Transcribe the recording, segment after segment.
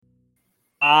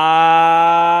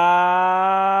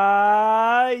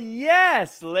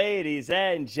Yes, ladies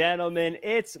and gentlemen,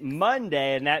 it's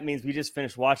Monday, and that means we just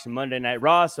finished watching Monday Night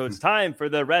Raw, so it's time for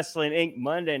the Wrestling Inc.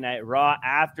 Monday Night Raw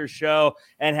after show,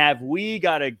 and have we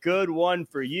got a good one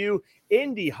for you.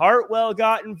 Indy Hartwell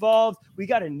got involved. We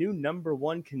got a new number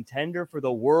one contender for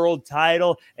the world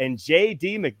title, and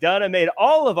JD McDonough made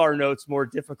all of our notes more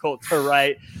difficult to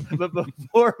write. But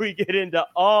before we get into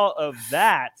all of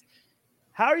that,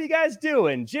 how are you guys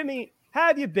doing? Jimmy, how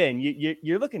have you been?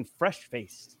 You're looking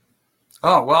fresh-faced.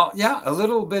 Oh, well, yeah, a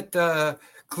little bit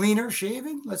cleaner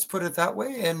shaven, let's put it that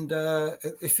way. And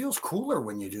it feels cooler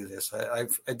when you do this. I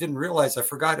didn't realize, I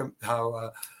forgot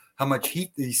how much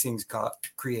heat these things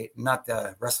create. Not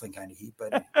the wrestling kind of heat,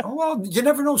 but, oh, well, you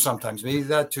never know sometimes. Maybe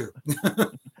that too.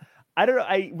 I don't know.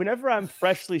 Whenever I'm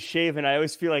freshly shaven, I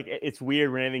always feel like it's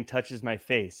weird when anything touches my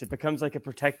face. It becomes like a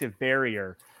protective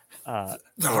barrier. The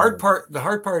hard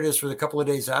part is for the couple of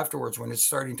days afterwards when it's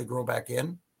starting to grow back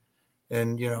in.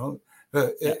 And, you know,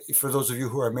 for those of you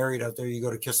who are married out there, you go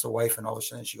to kiss the wife and all of a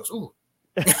sudden she goes, ooh,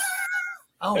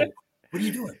 oh, what are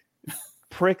you doing?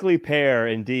 Prickly pear,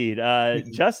 indeed.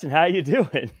 Justin, how you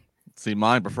doing? See,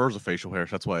 mine prefers a facial hair.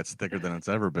 So that's why it's thicker than it's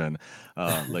ever been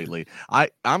lately.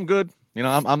 I'm good. You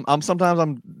know, I'm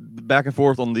sometimes back and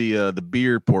forth on the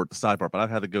beard part, the side part, but I've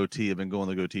had the goatee. I've been going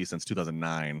the goatee since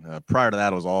 2009. Prior to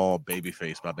that, it was all baby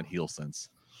face, but I've been heel since.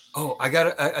 Oh,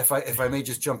 if I may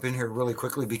just jump in here really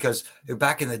quickly, because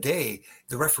back in the day,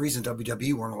 the referees in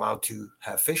WWE weren't allowed to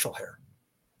have facial hair.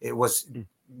 It was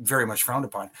very much frowned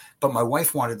upon. But my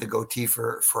wife wanted the goatee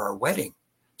for our wedding.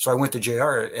 So I went to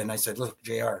JR and I said, look,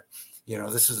 JR, you know,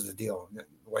 this is the deal. The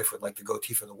wife would like the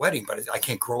goatee for the wedding, but I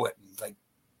can't grow it in like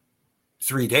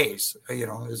 3 days, you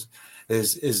know, is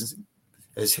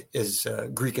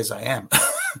Greek as I am.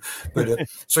 But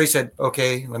so he said,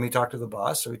 okay, let me talk to the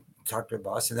boss. So we talked to the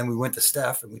boss, and then we went to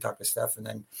Steph and we talked to Steph. And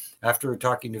then after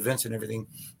talking to Vince and everything,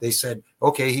 they said,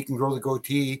 okay, he can grow the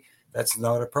goatee. That's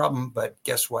not a problem. But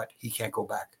guess what? He can't go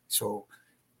back. So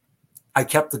I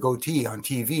kept the goatee on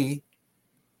TV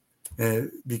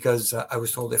because I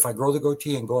was told if I grow the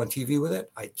goatee and go on TV with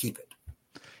it, I'd keep it.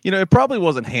 You know, it probably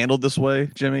wasn't handled this way,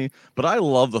 Jimmy, but I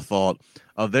love the thought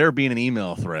of there being an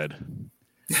email thread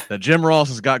that Jim Ross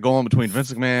has got going between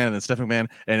Vince McMahon and Stephanie McMahon,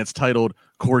 and it's titled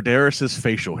Corderis's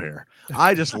facial hair.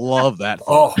 I just love that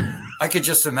thought. Oh, I could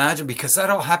just imagine, because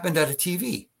that all happened at a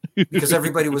TV because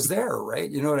everybody was there, right?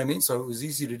 You know what I mean? So it was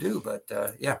easy to do, but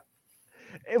yeah.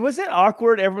 Was it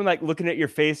awkward? Everyone like looking at your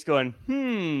face going,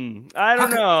 I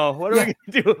don't know. What are we going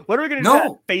to do? What are we going to do with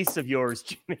that face of yours,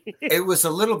 Jimmy? It was a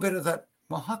little bit of that.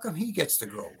 Well, how come he gets to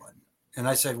grow one? And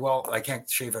I said, well, I can't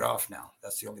shave it off now.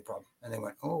 That's the only problem. And they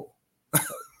went, oh.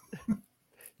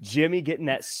 Jimmy getting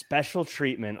that special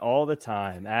treatment all the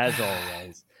time, as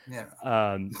always. Yeah.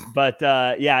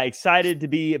 Yeah, excited to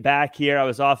be back here. I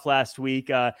was off last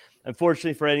week.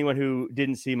 Unfortunately, for anyone who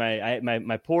didn't see,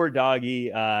 my poor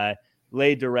doggy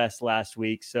laid to rest last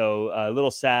week. So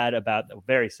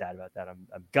very sad about that. I'm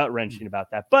gut wrenching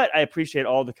about that, but I appreciate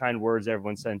all the kind words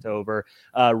everyone sent over.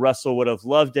 Russell would have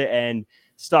loved it. And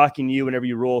stalking you whenever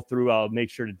you roll through, I'll make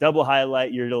sure to double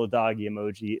highlight your little doggy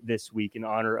emoji this week in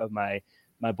honor of my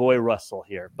boy Russell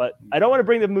here. But I don't want to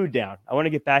bring the mood down. I want to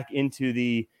get back into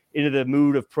the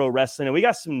mood of pro wrestling. And we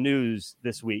got some news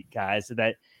this week, guys,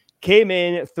 that came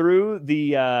in through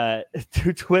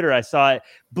through Twitter. I saw it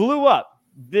blew up.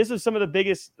 This is some of the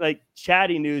biggest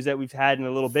chatty news that we've had in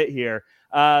a little bit here.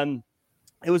 It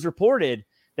was reported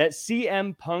that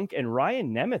CM Punk and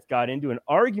Ryan Nemeth got into an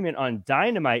argument on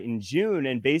Dynamite in June,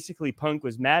 and basically Punk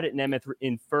was mad at Nemeth,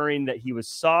 inferring that he was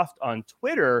soft on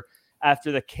Twitter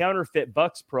after the counterfeit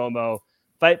Bucks promo.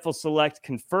 Fightful Select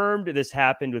confirmed this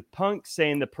happened, with Punk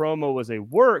saying the promo was a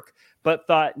work, but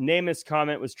thought Nemeth's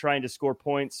comment was trying to score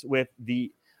points with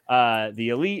the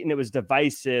Elite, and it was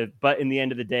divisive. But in the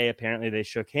end of the day, apparently they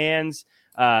shook hands.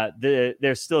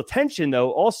 There's still tension,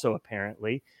 though, also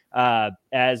apparently,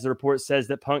 as the report says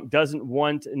that Punk doesn't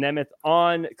want Nemeth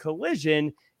on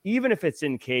Collision, even if it's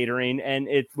in catering. And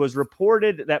it was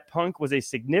reported that Punk was a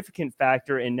significant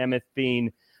factor in Nemeth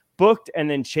being booked and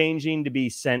then changing to be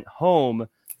sent home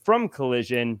from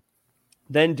Collision.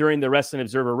 Then during the Wrestling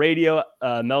Observer Radio,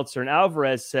 Meltzer and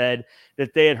Alvarez said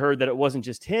that they had heard that it wasn't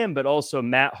just him, but also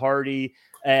Matt Hardy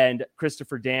and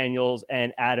Christopher Daniels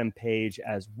and Adam Page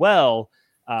as well.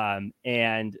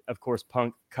 And of course,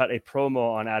 Punk cut a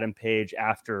promo on Adam Page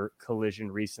after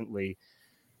Collision recently.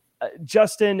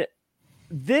 Justin,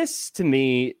 to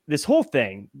me, this whole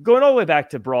thing, going all the way back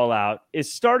to Brawl Out,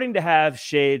 is starting to have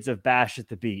shades of Bash at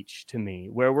the Beach to me,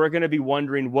 where we're going to be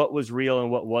wondering what was real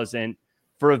and what wasn't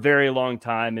for a very long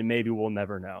time, and maybe we'll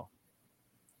never know.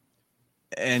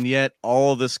 And yet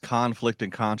all this conflict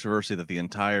and controversy that the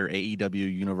entire AEW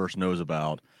universe knows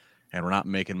about, and we're not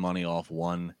making money off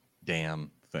one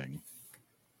damn thing.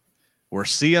 Where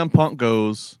CM Punk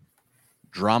goes,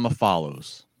 drama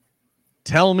follows.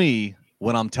 Tell me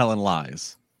when I'm telling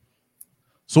lies.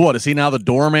 So what, is he now the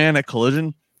doorman at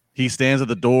Collision? He stands at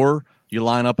the door, you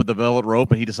line up at the velvet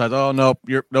rope, and he decides, oh, nope,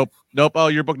 oh,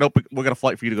 you're booked, nope, we got a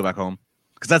flight for you to go back home.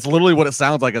 Because that's literally what it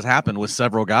sounds like has happened with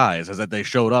several guys, is that they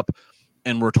showed up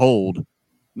and were told,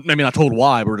 maybe not told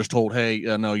why, but we're just told, hey,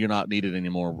 no, you're not needed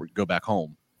anymore, go back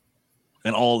home.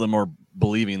 And all of them are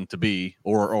believing to be,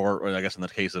 or I guess in the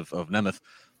case of Nemeth,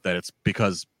 that it's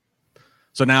because.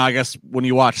 So now I guess when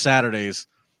you watch Saturdays,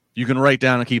 you can write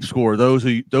down and keep score.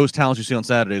 Those talents you see on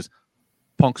Saturdays,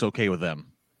 Punk's okay with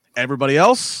them. Everybody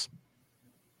else,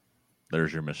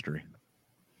 there's your mystery.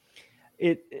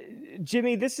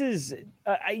 Jimmy, this is,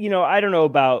 I don't know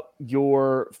about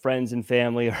your friends and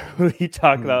family or who you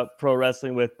talk about pro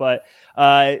wrestling with, but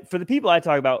for the people I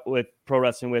talk about with pro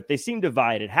wrestling with, they seem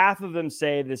divided. Half of them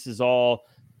say this is all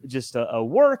just a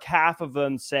work. Half of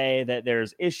them say that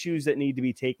there's issues that need to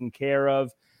be taken care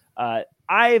of.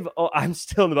 I'm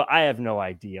still in the boat. I have no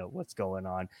idea what's going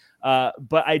on.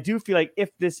 But I do feel like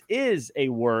if this is a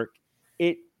work,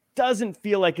 it doesn't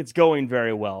feel like it's going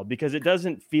very well, because it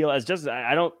doesn't feel as just,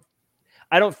 I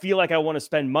don't feel like I want to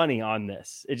spend money on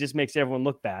this. It just makes everyone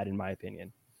look bad, in my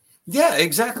opinion. Yeah,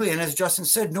 exactly. And as Justin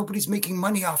said, nobody's making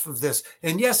money off of this.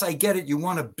 And yes, I get it. You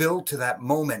want to build to that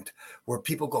moment where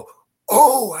people go,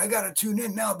 oh, I got to tune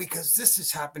in now because this is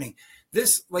happening.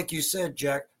 This, like you said,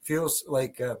 Jack, feels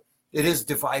like it is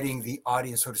dividing the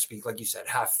audience, so to speak. Like you said,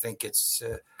 half think it's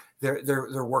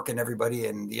they're working everybody,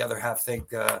 and the other half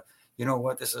think, you know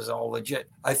what, this is all legit.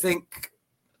 I think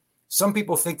some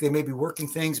people think they may be working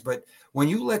things, but when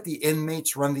you let the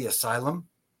inmates run the asylum,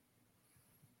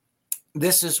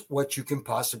 this is what you can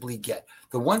possibly get.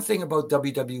 The one thing about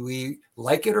WWE,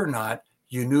 like it or not,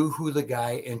 you knew who the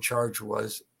guy in charge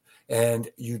was, and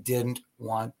you didn't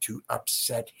want to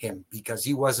upset him because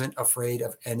he wasn't afraid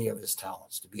of any of his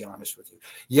talents, to be honest with you.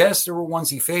 Yes, there were ones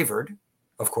he favored,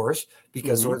 of course,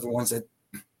 because those are the ones that,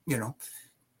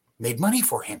 made money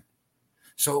for him.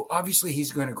 So obviously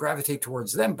he's going to gravitate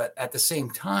towards them, but at the same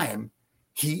time,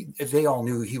 they all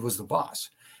knew he was the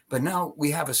boss. But now we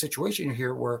have a situation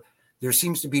here where there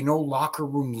seems to be no locker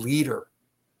room leader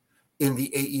in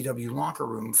the AEW locker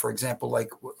room. For example,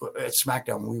 like at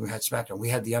SmackDown, we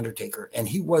had The Undertaker, and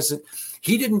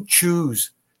he didn't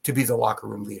choose to be the locker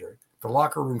room leader. The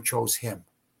locker room chose him.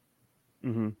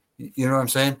 Mm-hmm. You know what I'm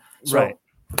saying? So, right.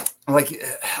 Like,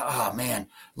 oh man,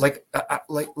 like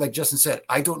Justin said,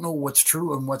 I don't know what's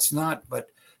true and what's not, but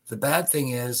the bad thing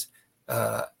is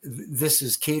this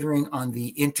is catering on the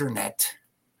internet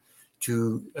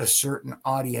to a certain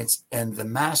audience, and the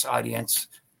mass audience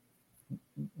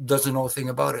doesn't know a thing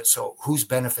about it. So who's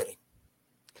benefiting?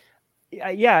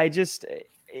 Yeah,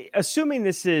 assuming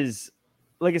this is,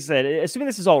 like I said, assuming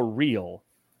this is all real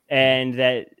and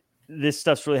that this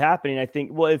stuff's really happening, I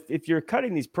think, well, if you're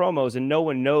cutting these promos and no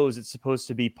one knows it's supposed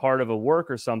to be part of a work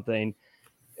or something,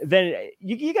 then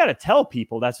you got to tell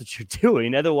people that's what you're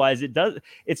doing. Otherwise,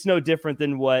 it's no different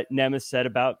than what Nemeth said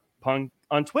about Punk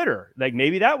on Twitter. Like,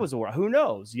 maybe that was a work. Who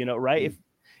knows? Right? If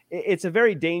it's a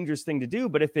very dangerous thing to do,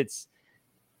 but if it's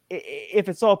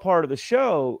all part of the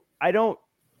show, it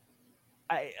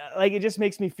just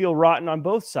makes me feel rotten on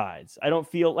both sides. I don't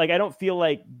feel like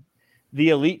the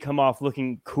Elite come off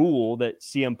looking cool that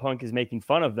CM Punk is making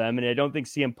fun of them. And I don't think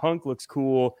CM Punk looks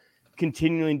cool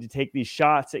continuing to take these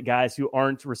shots at guys who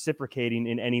aren't reciprocating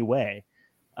in any way.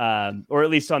 Or at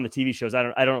least on the TV shows.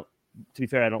 I don't, to be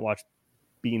fair, I don't watch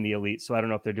Being the Elite, so I don't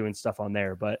know if they're doing stuff on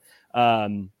there, but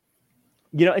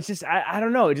it's just, I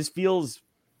don't know. It just feels,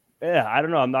 I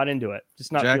don't know. I'm not into it.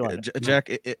 Just not feeling it. Jack,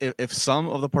 if some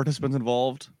of the participants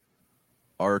involved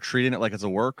are treating it like it's a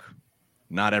work,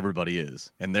 not everybody is,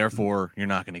 and therefore you're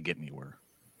not going to get anywhere.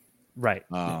 Right.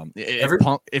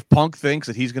 If Punk thinks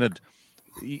that he's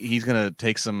gonna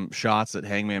take some shots at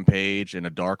Hangman Page in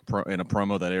a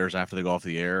promo that airs after they go off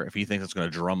the air, if he thinks it's going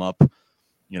to drum up,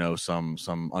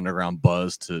 some underground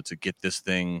buzz to get this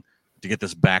thing, to get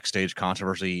this backstage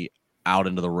controversy out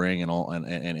into the ring and all,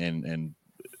 and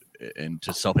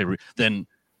to sell paper, then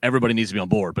everybody needs to be on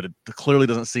board. But it clearly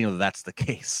doesn't seem that that's the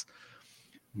case.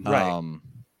 Right.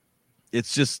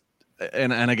 It's just,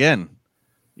 and again,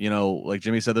 like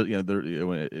Jimmy said,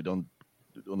 that on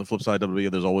the flip side, WWE,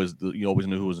 there's always you always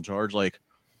knew who was in charge. Like,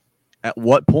 at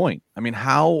what point? I mean,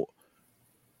 how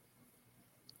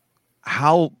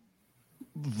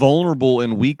vulnerable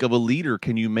and weak of a leader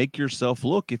can you make yourself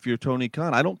look if you're Tony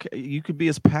Khan? I don't care. You could be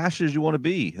as passionate as you want to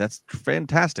be. That's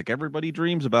fantastic. Everybody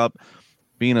dreams about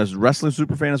being a wrestling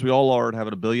super fan as we all are and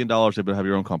having $1 billion able to have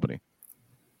your own company.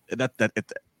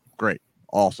 Great,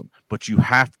 awesome. But you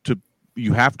have to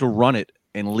run it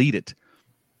and lead it.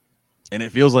 And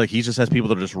it feels like he just has people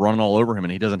that are just running all over him,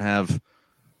 and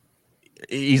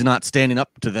he's not standing up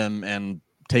to them and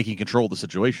taking control of the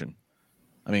situation.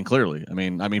 I mean, clearly. I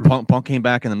mean, Punk came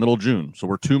back in the middle of June, so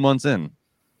we're 2 months in,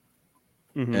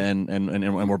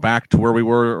 and we're back to where we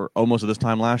were almost at this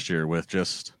time last year, with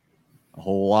just a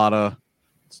whole lot of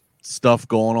stuff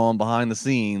going on behind the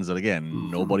scenes. That again,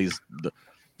 nobody's.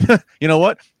 You know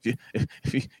what?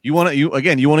 If you want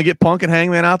to get Punk and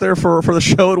Hangman out there for the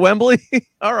show at Wembley.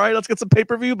 All right, let's get some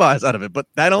pay-per-view buys out of it. But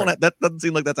that doesn't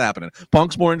seem like that's happening.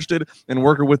 Punk's more interested in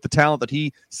working with the talent that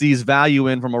he sees value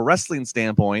in from a wrestling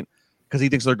standpoint, because he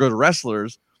thinks they're good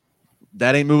wrestlers.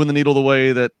 That ain't moving the needle the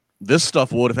way that this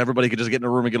stuff would if everybody could just get in a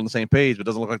room and get on the same page. But it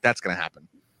doesn't look like that's going to happen.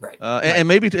 Right. And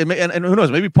maybe who knows?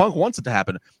 Maybe Punk wants it to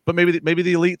happen, but maybe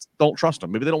the elites don't trust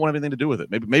him. Maybe they don't want anything to do with it.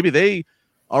 Maybe they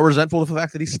are resentful of the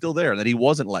fact that he's still there and that he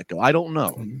wasn't let go. I don't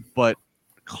know, but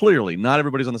clearly not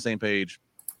everybody's on the same page,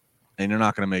 and you're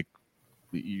not going to make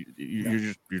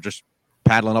you're just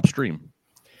paddling upstream.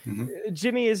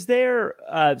 Jimmy, is there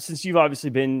since you've obviously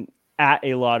been at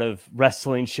a lot of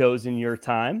wrestling shows in your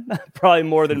time, probably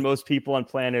more than most people on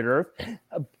planet Earth,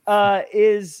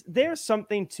 is there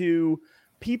something to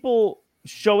people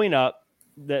showing up?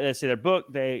 Let's say they're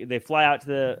booked, they fly out to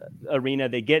the arena,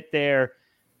 they get there.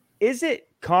 Is it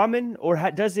common, or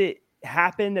does it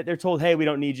happen that they're told, "Hey, we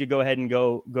don't need you. Go ahead and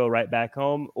go right back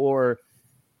home"? Or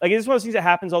like, it's one of those things that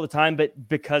happens all the time, but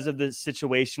because of the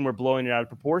situation, we're blowing it out of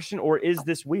proportion? Or is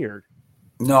this weird?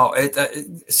 No,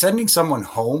 sending someone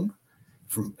home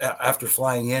from after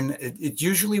flying in, it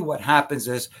usually what happens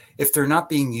is, if they're not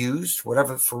being used, for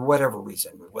whatever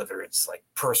reason, whether it's like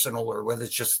personal or whether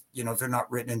it's just, they're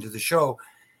not written into the show,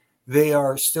 they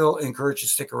are still encouraged to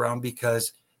stick around,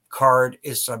 because card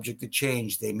is subject to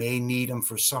change. They may need them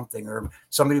for something, or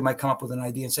somebody might come up with an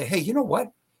idea and say, "Hey, you know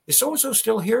what? Is so-and-so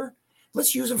still here?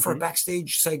 Let's use them for a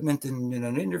backstage segment in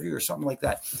an interview," or something like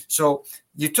that. So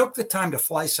you took the time to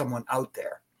fly someone out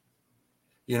there.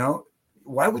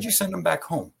 Why would you send them back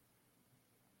home?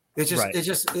 If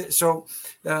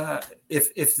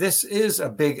this is a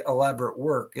big elaborate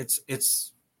work,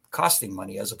 it's costing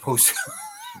money as opposed to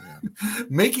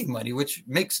making money, which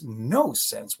makes no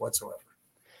sense whatsoever.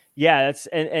 Yeah, that's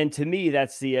and to me,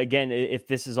 that's again, if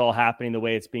this is all happening the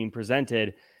way it's being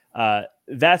presented,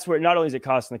 that's where not only is it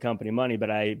costing the company money,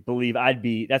 but I believe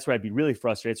that's where I'd be really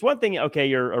frustrated. It's one thing, okay,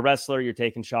 you're a wrestler, you're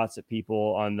taking shots at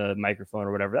people on the microphone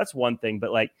or whatever. That's one thing,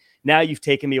 but like, now you've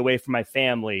taken me away from my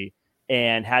family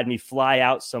and had me fly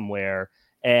out somewhere,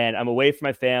 and I'm away from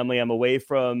my family, I'm away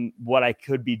from what I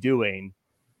could be doing,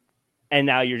 and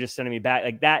now you're just sending me back.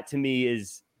 Like, that to me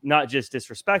is not just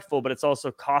disrespectful, but it's also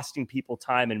costing people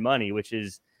time and money, which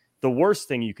is the worst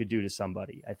thing you could do to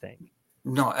somebody, I think.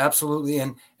 No, absolutely.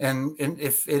 And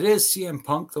if it is CM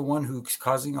Punk, the one who's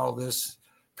causing all this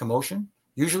commotion,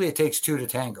 usually it takes two to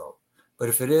tango. But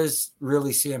if it is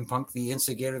really CM Punk, the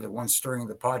instigator, the one stirring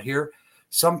the pot here,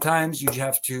 sometimes you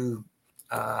have to,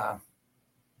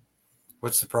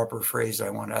 what's the proper phrase? I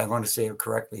want to say it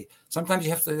correctly. Sometimes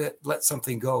you have to let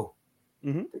something go.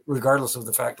 Regardless of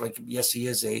the fact, like, yes, he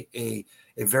is a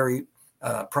very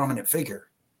prominent figure,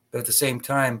 but at the same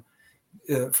time,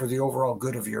 for the overall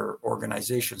good of your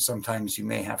organization, sometimes you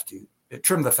may have to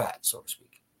trim the fat, so to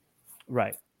speak.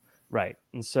 Right.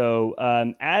 And so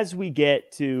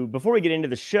before we get into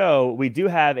the show, we do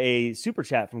have a super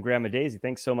chat from Grandma Daisy.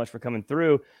 Thanks so much for coming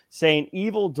through, saying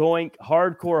Evil Doink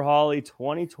Hardcore Holly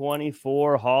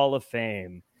 2024 Hall of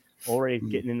Fame. Already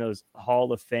getting in those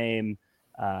Hall of Fame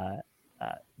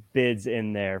bids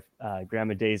in there.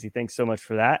 Grandma Daisy, thanks so much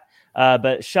for that.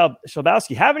 But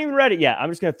Shelbowski, haven't even read it yet. I'm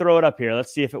just going to throw it up here.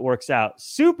 Let's see if it works out.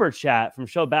 Super chat from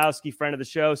Shelbowski, friend of the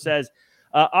show, says,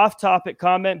 off-topic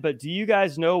comment, but do you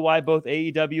guys know why both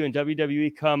AEW and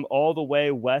WWE come all the way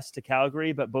west to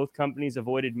Calgary, but both companies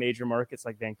avoided major markets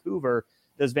like Vancouver?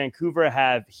 Does Vancouver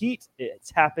have heat?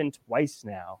 It's happened twice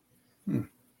now.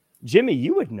 Jimmy,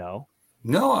 you would know.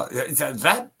 No,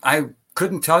 that I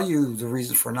couldn't tell you the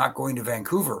reason for not going to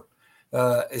Vancouver,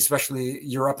 especially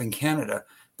you're up in Canada,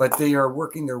 but they are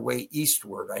working their way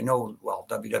eastward. I know, well,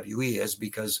 WWE is,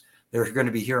 because they're going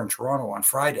to be here in Toronto on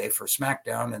Friday for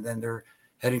SmackDown, and then they're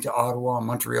heading to Ottawa,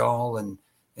 Montreal,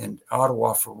 and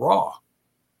Ottawa for Raw.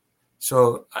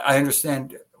 So I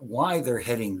understand why they're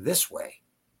heading this way,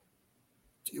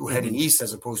 heading east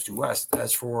as opposed to west.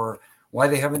 As for why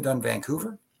they haven't done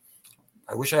Vancouver,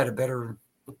 I wish I had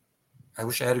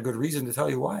a good reason to tell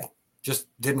you why. Just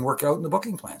didn't work out in the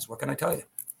booking plans. What can I tell you?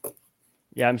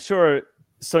 Yeah, I'm sure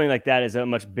something like that is a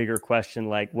much bigger question,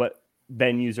 like what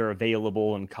venues are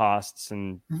available and costs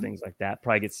and things like that.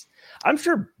 Probably gets, I'm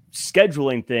sure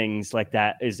scheduling things like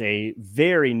that is a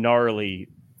very gnarly,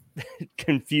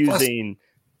 confusing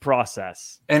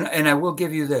process. And I will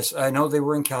give you this. I know they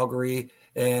were in Calgary,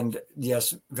 and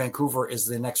yes, Vancouver is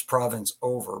the next province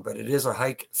over, but it is a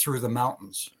hike through the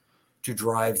mountains to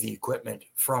drive the equipment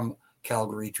from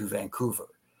Calgary to Vancouver.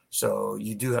 So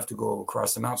you do have to go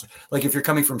across the mountains. Like if you're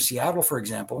coming from Seattle, for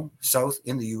example, south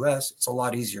in the U.S., it's a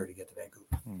lot easier to get to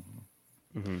Vancouver.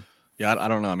 Mm-hmm. Yeah, I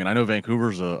don't know. I mean, I know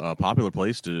Vancouver's a popular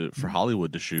place for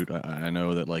Hollywood to shoot. I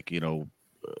know that, like, a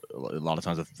lot of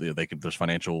times there's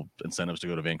financial incentives to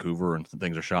go to Vancouver and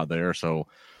things are shot there. So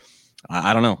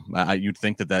I don't know. You'd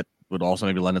think that would also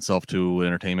maybe lend itself to an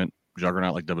entertainment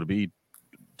juggernaut like WWE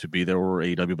to be there, or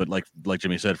AEW. But like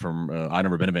Jimmy said, I've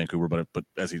never been to Vancouver, but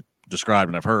as he described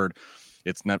and I've heard,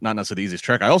 it's not necessarily the easiest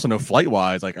trek. I also know flight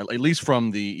wise, like at least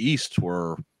from the east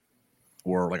where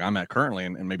like I'm at currently,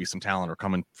 and maybe some talent are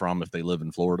coming from if they live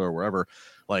in Florida or wherever,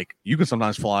 like you can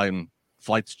sometimes fly in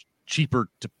flights cheaper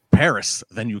to Paris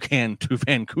than you can to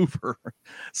Vancouver.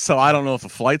 So I don't know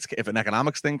if an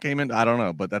economics thing came in. I don't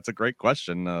know, but that's a great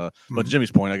question. But to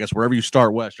Jimmy's point, I guess wherever you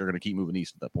start west, you're going to keep moving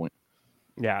east at that point.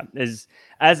 Yeah,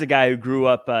 as a guy who grew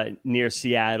up near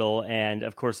Seattle and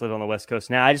of course live on the West Coast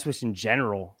now, I just wish in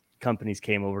general companies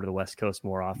came over to the West Coast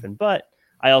more often. But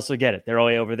I also get it; they're all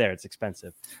way over there. It's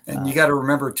expensive, and you got to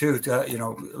remember too.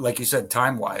 Like you said,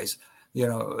 time wise,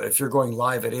 if you're going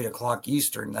live at 8:00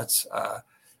 Eastern, that's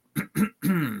what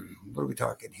are we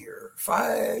talking here?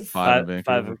 Five. Yeah,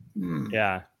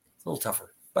 a little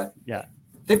tougher, but yeah,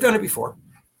 they've done it before.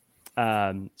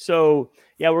 So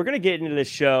yeah, we're going to get into this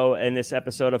show and this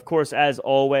episode. Of course, as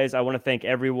always, I want to thank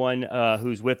everyone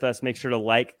who's with us. Make sure to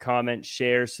like, comment,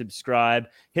 share, subscribe.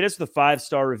 Hit us with a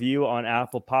 5-star review on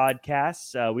Apple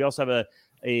Podcasts. We also have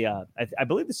I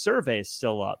believe the survey is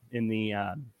still up in the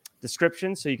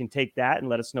description, so you can take that and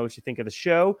let us know what you think of the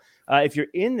show. If you're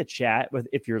in the chat,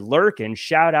 if you're lurking,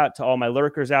 shout out to all my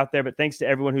lurkers out there, but thanks to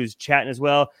everyone who's chatting as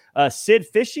well. Sid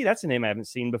Fishy, that's a name I haven't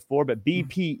seen before, but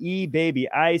BPE, Baby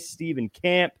Ice, Stephen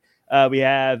Camp. We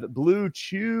have Blue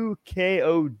Chew,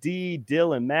 KOD,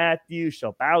 Dylan Matthew,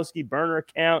 Shelbowski, Burner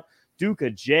Account, Duca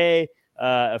J,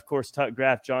 of course, Tuck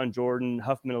Graff, John Jordan,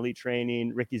 Huffman Elite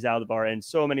Training, Ricky Zaldivar, and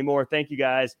so many more. Thank you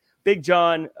guys. Big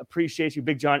John, appreciate you.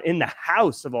 Big John in the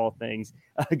house of all things.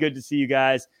 Good to see you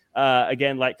guys.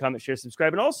 Again, like, comment, share,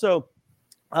 subscribe. And also,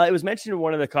 it was mentioned in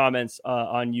one of the comments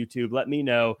on YouTube. Let me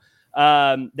know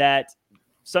that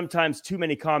sometimes too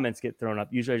many comments get thrown up.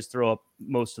 Usually I just throw up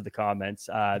most of the comments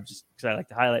just because I like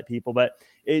to highlight people. But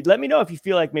let me know if you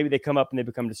feel like maybe they come up and they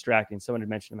become distracting. Someone had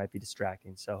mentioned it might be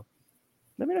distracting. So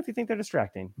let me know if you think they're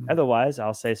distracting. Mm-hmm. Otherwise,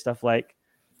 I'll say stuff like,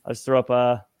 I'll just throw up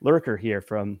a lurker here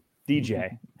from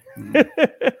DJ.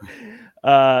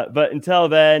 But until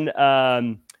then,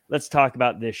 let's talk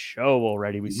about this show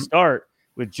already. We start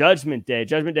with Judgment Day.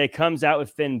 Judgment Day comes out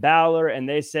with Finn Balor, and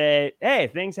they say, hey,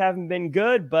 things haven't been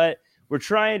good, but we're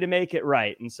trying to make it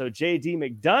right. And so JD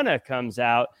McDonough comes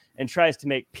out and tries to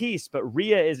make peace, but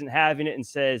Rhea isn't having it and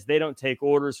says they don't take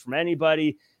orders from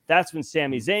anybody. That's when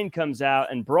Sami Zayn comes out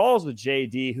and brawls with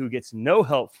JD, who gets no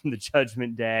help from the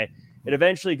Judgment Day. It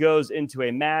eventually goes into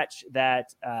a match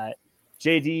that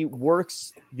JD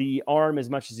works the arm as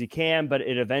much as he can, but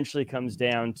it eventually comes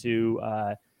down to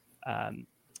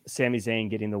Sami Zayn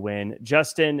getting the win.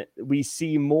 Justin, we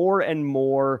see more and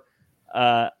more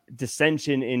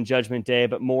dissension in Judgment Day,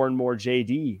 but more and more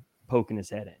JD poking his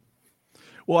head in.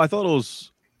 Well, I thought it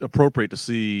was appropriate to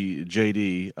see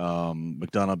JD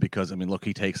McDonough because, I mean, look,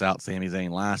 he takes out Sami Zayn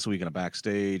last week in a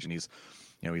backstage, and he's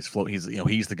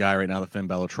the guy right now that Finn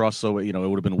Balor trusts. So, it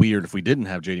would have been weird if we didn't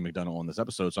have JD McDonough on this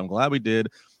episode. So I'm glad we did.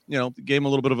 Gave him a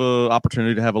little bit of an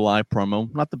opportunity to have a live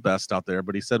promo. Not the best out there,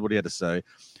 but he said what he had to say.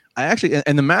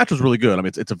 And the match was really good. I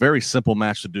mean, it's a very simple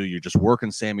match to do. You're just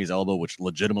working Sammy's elbow, which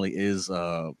legitimately is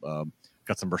got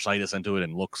some bursitis into it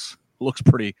and looks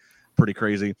pretty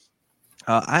crazy.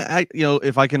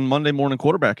 If I can Monday morning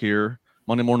quarterback here,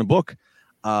 Monday morning book,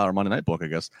 or Monday night book, I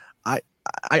guess.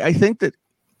 I think that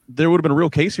there would have been a real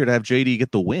case here to have JD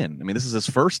get the win. I mean, this is his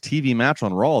first TV match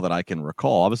on Raw that I can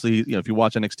recall. Obviously, if you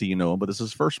watch NXT, you know him, but this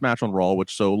is his first match on Raw,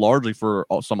 which so largely for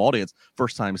some audience,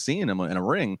 first time seeing him in a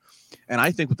ring. And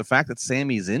I think with the fact that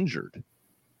Sammy's injured,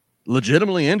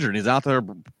 legitimately injured, he's out there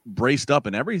braced up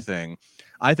and everything.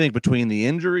 I think between the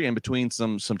injury and between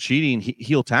some cheating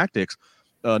heel tactics,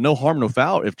 no harm, no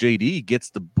foul. If JD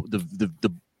gets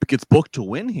gets booked to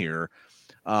win here,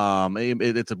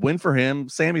 It's a win for him.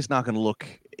 Sammy's not going to look,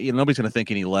 nobody's going to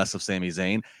think any less of Sami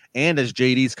Zayn. And as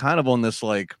JD's kind of on this,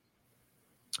 like,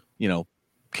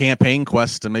 campaign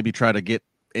quest to maybe try to get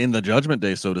in the Judgment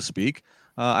Day, so to speak,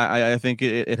 I think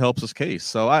it helps his case.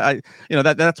 So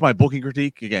that's my booking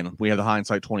critique. Again, we have the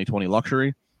hindsight 2020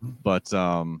 luxury, but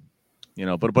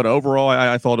but overall,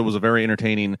 I thought it was a very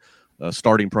entertaining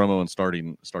starting promo and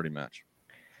starting match.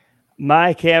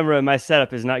 My camera and my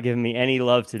setup is not giving me any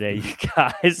love today, you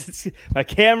guys. My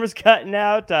camera's cutting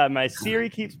out. My Siri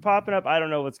keeps popping up. I don't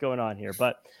know what's going on here,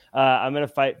 but I'm going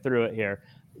to fight through it here.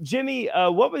 Jimmy,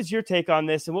 what was your take on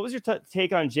this? And what was your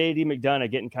take on JD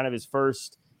McDonough getting kind of his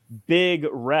first big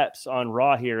reps on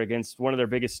Raw here against one of their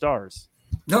biggest stars?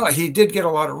 No, he did get a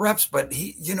lot of reps, but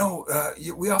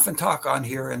we often talk on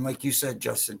here. And like you said,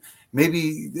 Justin,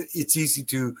 maybe it's easy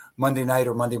to Monday night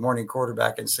or Monday morning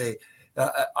quarterback and say,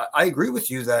 I agree with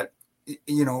you that,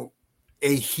 a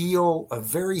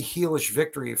very heelish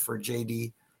victory for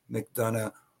JD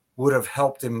McDonough would have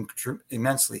helped him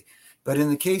immensely. But in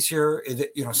the case here,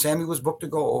 Sammy was booked to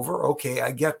go over. Okay,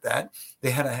 I get that.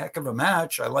 They had a heck of a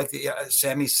match. I like the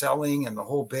Sammy selling and the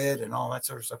whole bit and all that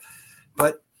sort of stuff.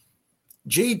 But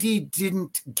JD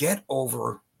didn't get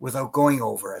over without going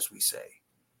over, as we say.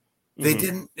 He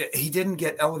didn't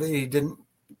get elevated. He didn't,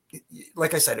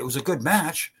 like I said, it was a good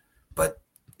match, but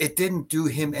it didn't do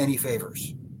him any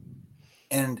favors.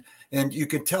 And you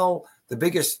could tell the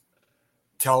biggest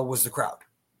tell was the crowd.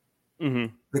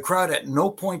 Mm-hmm. The crowd at no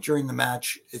point during the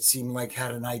match, it seemed like,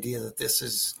 had an idea that this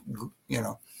is,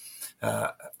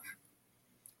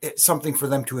 it's something for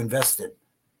them to invest in.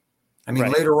 I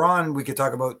mean, Later on, we could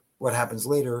talk about what happens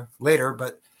later,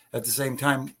 but at the same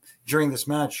time, during this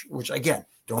match, which again,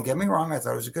 don't get me wrong, I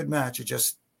thought it was a good match. It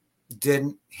just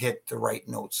didn't hit the right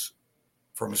notes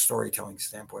from a storytelling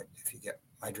standpoint, if you get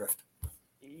my drift.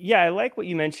 Yeah, I like what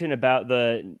you mentioned about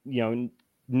the,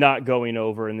 not going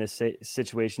over in this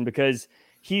situation, because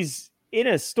he's in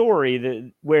a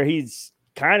story where he's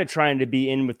kind of trying to be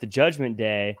in with the Judgment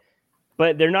Day,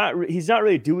 but he's not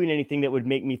really doing anything that would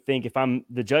make me think, if I'm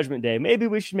the Judgment Day, maybe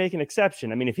we should make an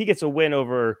exception. I mean, if he gets a win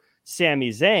over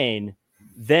Sami Zayn,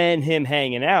 then him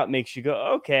hanging out makes you go,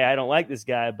 okay, I don't like this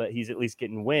guy, but he's at least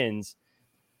getting wins.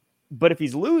 But if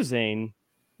he's losing,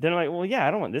 then I'm like, well, yeah,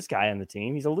 I don't want this guy on the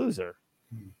team. He's a loser.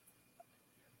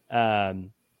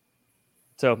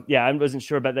 So, yeah, I wasn't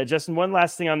sure about that. Justin, one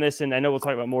last thing on this, and I know we'll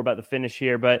talk about more about the finish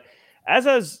here, but as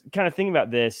I was kind of thinking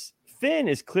about this, Finn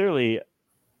is clearly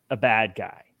a bad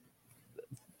guy,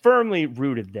 firmly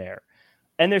rooted there.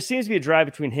 And there seems to be a drive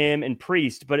between him and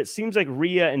Priest, but it seems like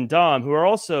Rhea and Dom, who are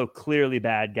also clearly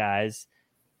bad guys,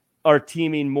 are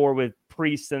teaming more with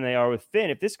Priest than they are with Finn.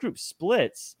 If this group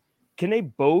splits, can they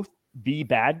both be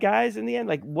bad guys in the end?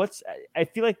 Like, I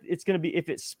feel like it's going to be, if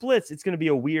it splits, it's going to be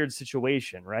a weird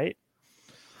situation, right?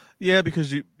 Yeah,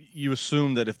 because you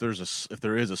assume that if there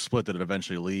is a split, that it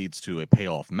eventually leads to a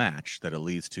payoff match, that it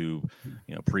leads to,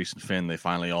 Priest and Finn, they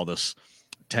finally, all this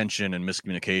tension and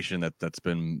miscommunication that's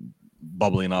been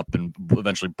bubbling up and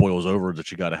eventually boils over,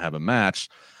 that you got to have a match.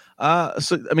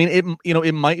 So I mean,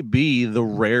 it might be the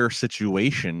rare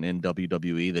situation in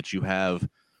WWE that you have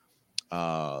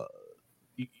a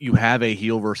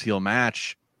heel versus heel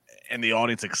match and the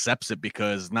audience accepts it,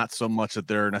 because not so much that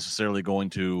they're necessarily going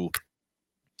to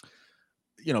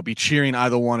be cheering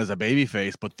either one as a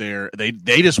babyface, but they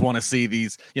just want to see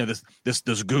these,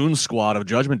 this goon squad of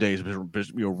Judgment Days,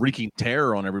 wreaking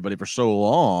terror on everybody for so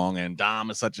long. And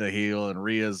Dom is such a heel, and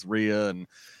Rhea's Rhea, and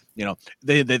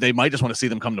they might just want to see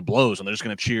them come to blows, and they're just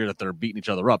going to cheer that they're beating each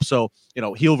other up. So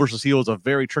heel versus heel is a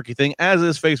very tricky thing, as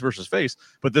is face versus face.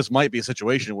 But this might be a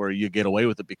situation where you get away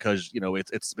with it because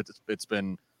it's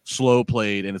been slow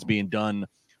played, and it's being done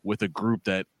with a group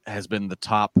that has been the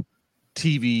top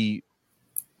TV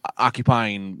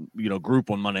occupying group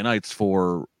on Monday nights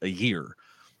for a year.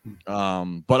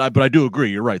 But I do agree,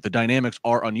 you're right, the dynamics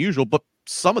are unusual, but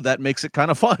some of that makes it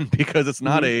kind of fun because it's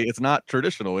not it's not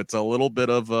traditional. It's a little bit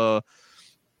of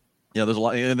there's a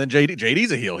lot. And then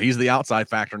JD's a heel, he's the outside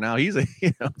factor now, he's a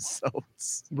so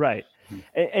it's right.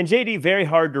 And JD, very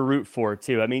hard to root for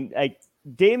too. I mean, like,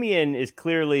 Damian is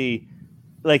clearly,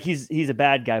 like, he's a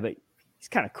bad guy, but he's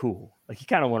kind of cool. Like, you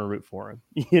kind of want to root for him.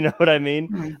 You know what I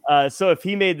mean? So if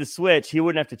he made the switch, he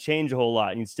wouldn't have to change a whole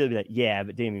lot. And you'd still be like, yeah,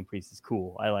 but Damian Priest is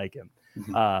cool. I like him.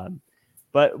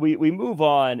 But we move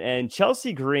on, and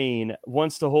Chelsea Green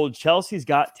wants to hold Chelsea's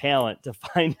Got Talent to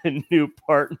find a new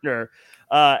partner.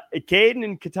 Caden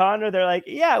and Katana, they're like,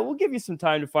 yeah, we'll give you some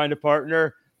time to find a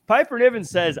partner. Piper Niven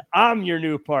says, I'm your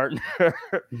new partner.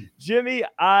 Jimmy,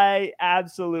 I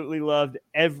absolutely loved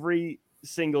every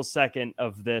single second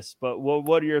of this, but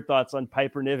what are your thoughts on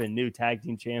Piper Niven, new tag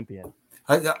team champion?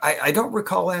 I don't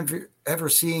recall ever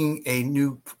seeing a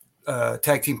new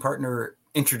tag team partner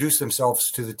introduce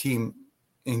themselves to the team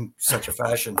in such a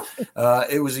fashion.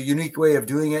 It was a unique way of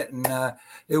doing it, and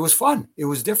it was fun. It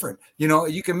was different.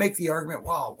 You can make the argument,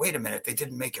 wow, wait a minute, they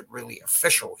didn't make it really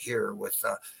official here with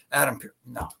Adam Pearce.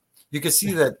 No, you can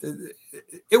see that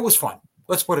it was fun.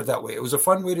 Let's put it that way. It was a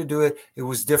fun way to do it. It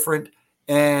was different,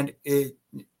 and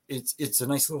it's a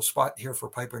nice little spot here for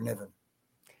Piper Niven.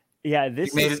 Yeah,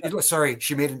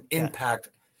 she made an impact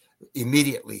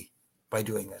immediately by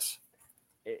doing this.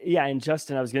 Yeah, and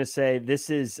Justin, I was going to say,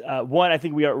 this is one. I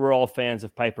think we're all fans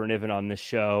of Piper Niven on this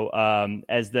show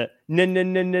as the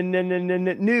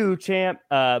new champ.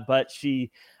 But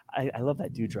I love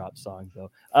that Dewdrop song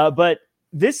though. But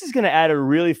this is going to add a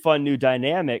really fun new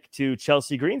dynamic to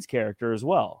Chelsea Green's character as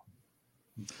well.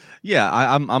 Yeah,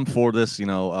 I'm for this.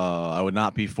 I would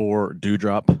not be for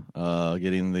Dewdrop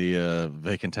getting the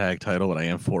vacant tag title, but I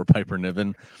am for Piper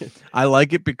Niven. I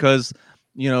like it because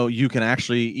you can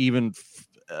actually even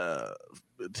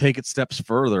take it steps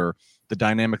further. The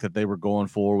dynamic that they were going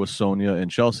for with Sonya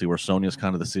and Chelsea, where Sonya's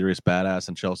kind of the serious badass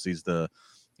and Chelsea's the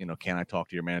can I talk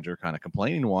to your manager kind of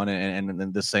complaining one, and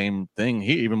then the same thing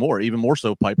here, even more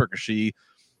so Piper, because she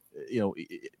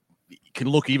can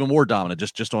look even more dominant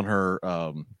just on her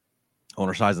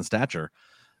size and stature.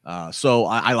 So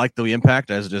I like the impact,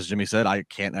 as Jimmy said. I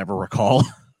can't ever recall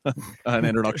an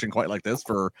introduction quite like this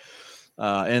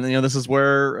and this is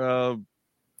where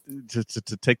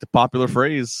to take the popular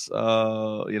phrase,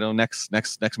 next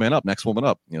man up, next woman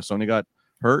up. Sonya got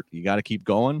hurt. You got to keep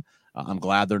going. I'm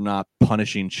glad they're not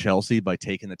punishing Chelsea by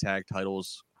taking the tag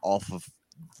titles off of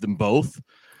them both.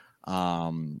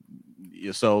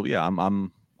 So yeah,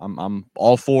 I'm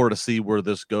all for to see where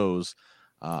this goes.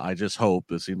 I just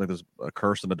hope, it seems like there's a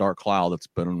curse in the dark cloud that's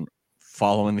been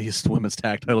following these women's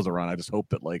tag titles around. I just hope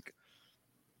that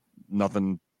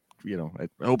nothing,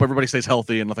 I hope everybody stays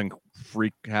healthy and nothing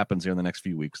freak happens here in the next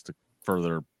few weeks to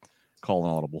further call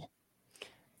an audible.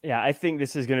 Yeah, I think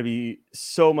this is going to be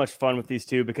so much fun with these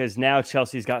two, because now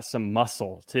Chelsea's got some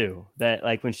muscle too, that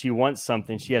when she wants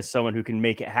something, she has someone who can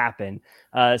make it happen.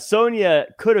 Sonya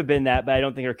could have been that, but I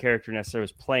don't think her character necessarily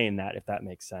was playing that, if that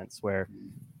makes sense, where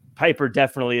Piper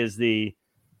definitely is the,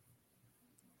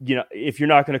 if you're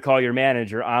not going to call your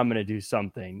manager, I'm going to do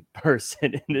something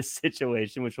person in this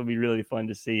situation, which will be really fun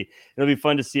to see. It'll be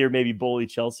fun to see her maybe bully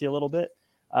Chelsea a little bit.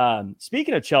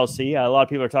 Speaking of Chelsea, a lot of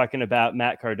people are talking about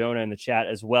Matt Cardona in the chat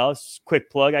as well.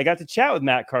 Quick plug. I got to chat with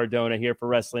Matt Cardona here for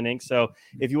Wrestling Inc. So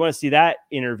if you want to see that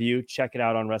interview, check it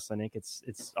out on Wrestling Inc.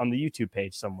 It's on the YouTube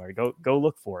page somewhere. Go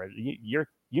look for it. You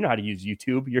know how to use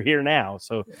YouTube. You're here now,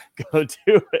 so go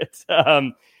do it.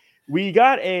 We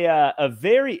got a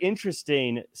very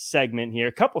interesting segment here,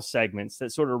 a couple segments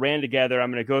that sort of ran together.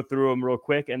 I'm going to go through them real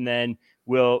quick and then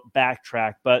we'll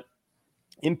backtrack. But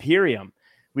Imperium.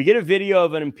 We get a video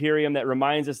of an Imperium that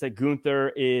reminds us that Gunther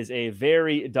is a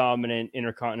very dominant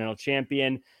Intercontinental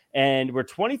Champion, and we're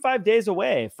 25 days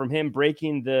away from him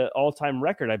breaking the all-time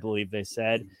record, I believe they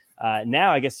said.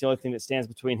 Now, I guess the only thing that stands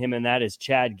between him and that is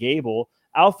Chad Gable.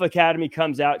 Alpha Academy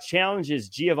comes out, challenges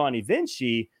Giovanni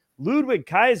Vinci. Ludwig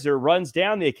Kaiser runs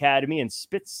down the Academy and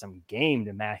spits some game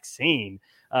to Maxine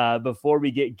before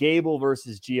we get Gable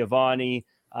versus Giovanni.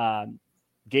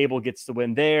 Gable gets the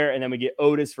win there, and then we get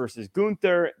Otis versus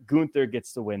Gunther. Gunther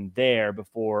gets the win there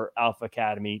before Alpha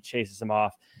Academy chases him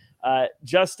off.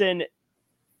 Justin,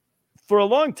 for a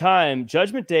long time,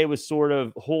 Judgment Day was sort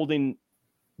of holding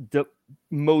the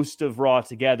most of Raw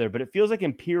together, but it feels like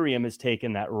Imperium has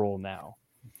taken that role now.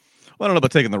 Well, I don't know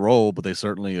about taking the role, but they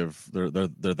certainly have. They're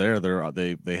there.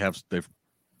 They're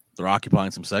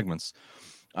occupying some segments.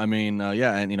 I mean,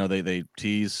 yeah, and they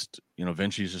teased.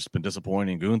 Vinci's just been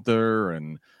disappointing Gunther,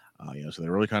 and so they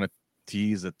really kind of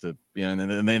teased at the and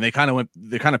then they kind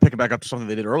of pick it back up to something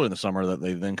they did earlier in the summer that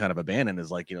they then kind of abandoned, is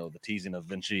the teasing of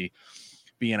Vinci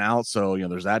being out. So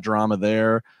there's that drama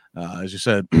there. As you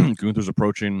said, Gunther's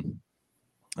approaching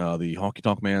the Honky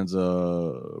Tonk Man's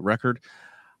record.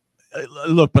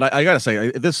 Look, but I gotta say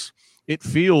this. It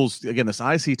feels, again, this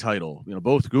IC title,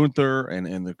 both Gunther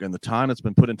and the time that's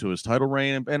been put into his title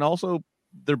reign, and also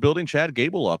they're building Chad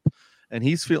Gable up, and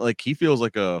he feels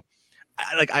like I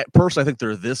personally, I think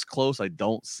they're this close. I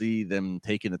don't see them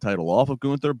taking the title off of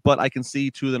Gunther, but I can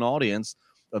see to an audience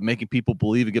of making people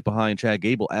believe and get behind Chad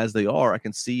Gable as they are. I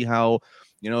can see how,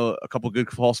 a couple good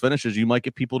false finishes, you might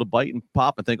get people to bite and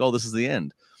pop and think, oh, this is the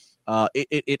end.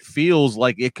 It feels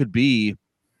like it could be,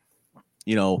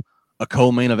 a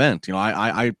co-main event.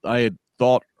 I had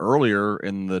thought earlier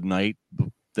in the night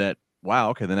that wow,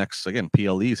 okay, the next, again,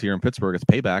 PLEs here in Pittsburgh, it's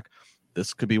Payback.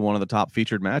 This could be one of the top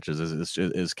featured matches.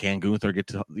 Is can Gunther get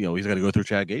to, he's got to go through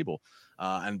Chad Gable.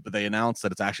 But they announced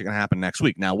that it's actually going to happen next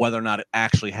week. Now, whether or not it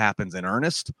actually happens in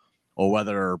earnest, or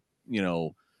whether,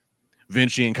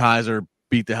 Vinci and Kaiser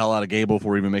beat the hell out of Gable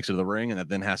before he even makes it to the ring, and that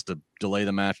then has to delay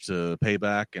the match to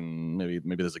Payback, and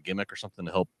maybe there's a gimmick or something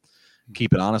to help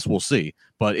keep it honest. We'll see.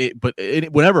 But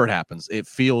whenever it happens, it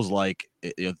feels like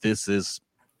this is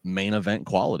main event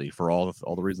quality for all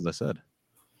the reasons I said.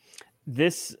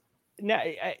 Now,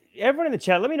 everyone in the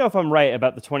chat, let me know if I'm right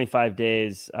about the 25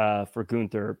 days for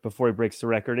Gunther before he breaks the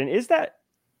record. And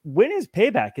when is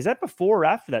Payback? Is that before or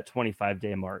after that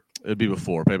 25-day mark? It'd be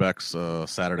before.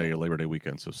 Payback's Saturday or Labor Day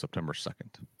weekend, so September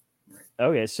 2nd.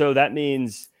 Okay, so that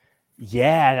means,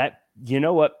 Payback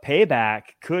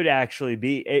could actually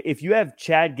be, if you have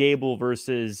Chad Gable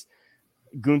versus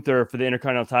Gunther for the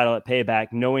Intercontinental title at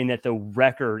Payback, knowing that the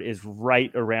record is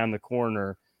right around the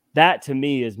corner, that to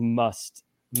me is must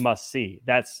see.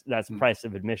 That's price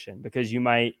of admission, because you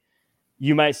might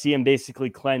see him basically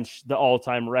clench the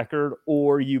all-time record,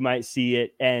 or you might see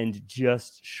it end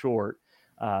just short.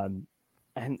 And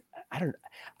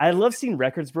I love seeing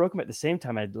records broken, but at the same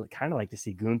time, I'd kind of like to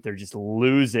see Gunther just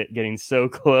lose it, getting so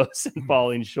close and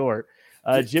falling short.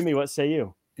 Jimmy, what say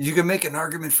you? You can make an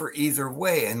argument for either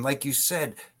way. And like you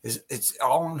said, it's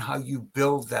all on how you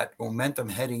build that momentum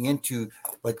heading into,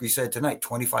 like we said tonight,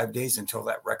 25 days until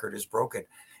that record is broken.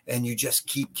 And you just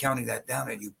keep counting that down.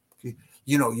 And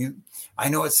I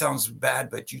know it sounds bad,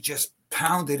 but you just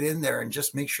pound it in there and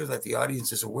just make sure that the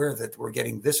audience is aware that we're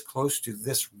getting this close to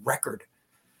this record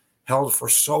held for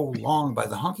so long by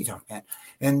the Honky Tonk Man,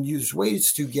 and use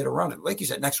ways to get around it. Like you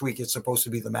said, next week it's supposed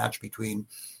to be the match between,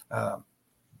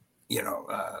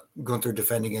 Gunther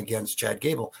defending against Chad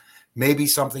Gable. Maybe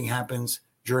something happens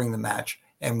during the match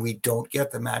and we don't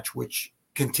get the match, which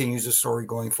continues the story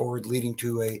going forward, leading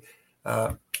to a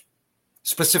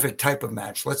specific type of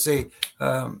match. Let's say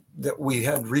that we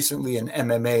had recently an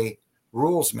MMA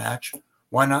rules match.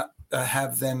 Why not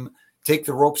have them take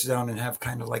the ropes down and have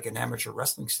kind of like an amateur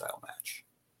wrestling style match?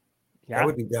 Yeah, that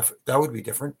would be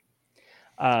different.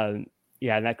 And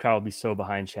that crowd will be so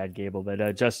behind Chad Gable.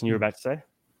 But Justin, you were about to say?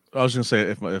 I was going to say,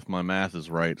 if my math is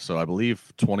right, so I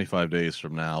believe 25 days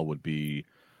from now would be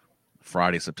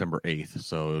Friday, September 8th.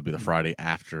 So it would be the Friday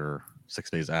after, 6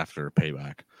 days after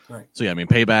Payback. Right. So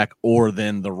Payback, or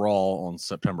then the Raw on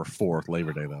September 4th,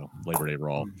 Labor Day Raw.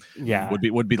 Yeah,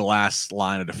 would be the last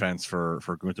line of defense for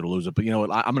Gunther to lose it. But you know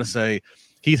what? I'm going to say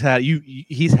he's had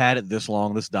it this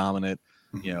long, this dominant.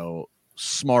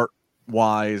 Smart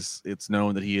wise, it's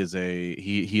known that he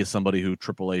is somebody who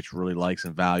Triple H really likes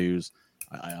and values.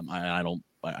 I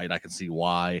can see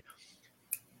why.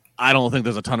 I don't think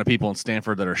there's a ton of people in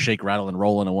Stanford that are shake, rattle, and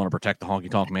rolling and want to protect the Honky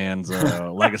Tonk Man's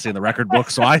legacy in the record book.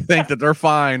 So I think that they're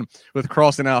fine with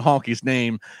crossing out Honky's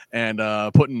name and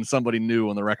putting somebody new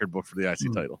on the record book for the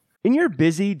IC title. In your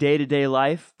busy day-to-day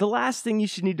life, the last thing you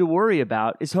should need to worry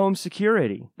about is home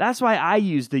security. That's why I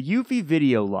use the Eufy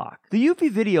Video Lock. The Eufy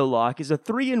Video Lock is a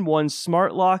 3-in-1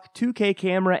 smart lock, 2K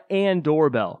camera, and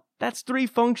doorbell. That's 3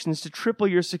 functions to triple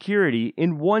your security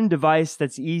in one device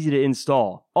that's easy to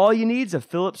install. All you need is a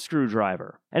Phillips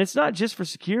screwdriver. And it's not just for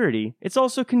security, it's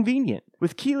also convenient.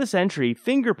 With keyless entry,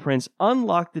 fingerprints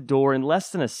unlock the door in less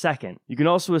than a second. You can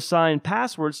also assign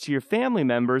passwords to your family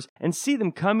members and see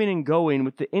them coming and going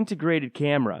with the integrated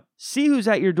camera. See who's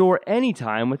at your door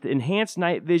anytime with the enhanced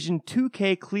night vision,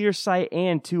 2K clear sight,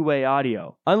 and 2-way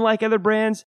audio. Unlike other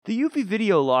brands, the Eufy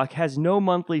Video Lock has no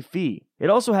monthly fee.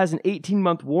 It also has an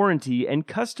 18-month warranty and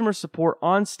customer support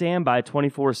on standby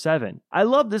 24/7. I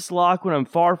love this lock when I'm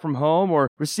far from home or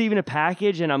receiving a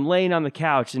package and I'm laying on the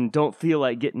couch and don't feel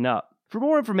like getting up. For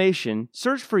more information,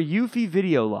 search for Eufy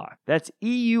Video Lock. That's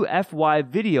EUFY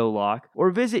Video Lock, or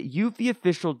visit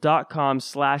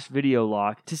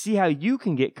eufyofficial.com/videolock to see how you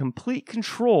can get complete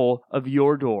control of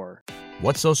your door.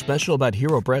 What's so special about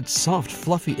Hero Bread's soft,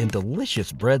 fluffy, and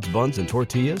delicious breads, buns, and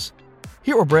tortillas?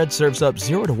 Hero Bread serves up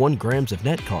 0 to 1 grams of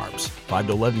net carbs, 5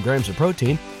 to 11 grams of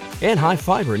protein, and high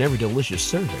fiber in every delicious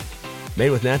serving.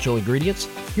 Made with natural ingredients,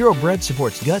 Hero Bread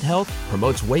supports gut health,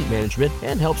 promotes weight management,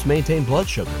 and helps maintain blood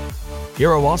sugar.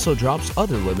 Hero also drops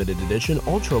other limited edition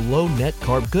ultra-low net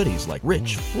carb goodies like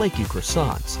rich, flaky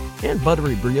croissants and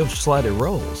buttery brioche slider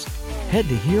rolls. Head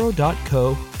to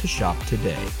hero.co to shop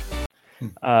today.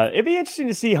 It'd be interesting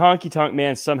to see Honky Tonk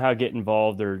Man somehow get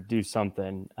involved or do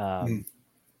something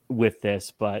with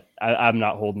this, but I'm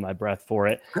not holding my breath for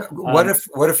it. What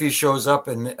if he shows up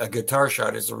and a guitar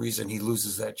shot is the reason he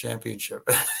loses that championship?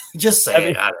 Just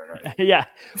say I don't know. Yeah.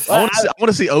 I want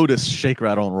to see Otis shake,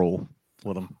 rattle, and roll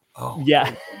with him. Oh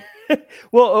yeah.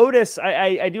 Well, Otis,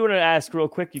 I do want to ask real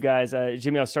quick, you guys.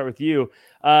 Jimmy, I'll start with you.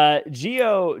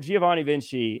 Giovanni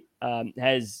Vinci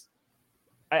has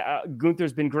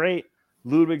Gunther's been great.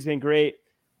 Ludwig's been great.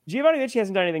 Giovanni Vinci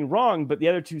hasn't done anything wrong, but the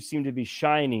other two seem to be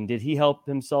shining. Did he help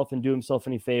himself and do himself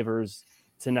any favors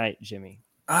tonight, Jimmy?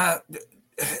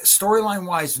 Storyline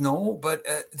wise, no. But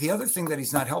the other thing that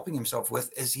he's not helping himself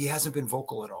with is he hasn't been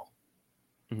vocal at all.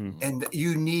 Mm-hmm. And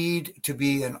you need to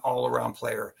be an all around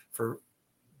player for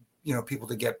people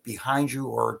to get behind you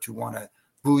or to want to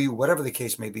boo you, whatever the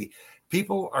case may be.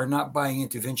 People are not buying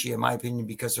into Vinci, in my opinion,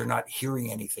 because they're not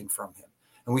hearing anything from him.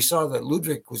 And we saw that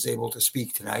Ludwig was able to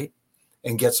speak tonight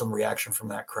and get some reaction from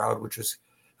that crowd, which was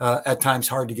at times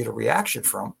hard to get a reaction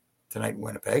from tonight in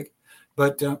Winnipeg.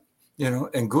 But,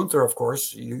 and Gunther, of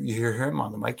course, you hear him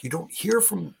on the mic. You don't hear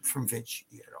from Vinci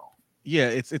at all. Yeah,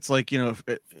 it's like, a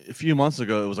few months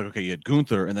ago, it was like, okay, you had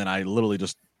Gunther, and then I literally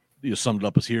just summed it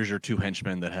up as here's your two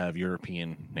henchmen that have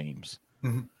European names.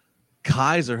 Mm-hmm.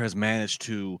 Kaiser has managed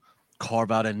to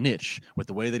carve out a niche with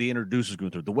the way that he introduces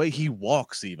Gunther, the way he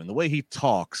walks, even the way he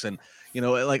talks. And,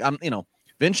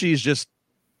 Vinci is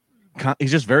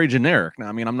he's just very generic. Now,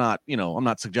 I mean, I'm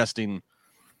not suggesting,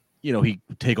 he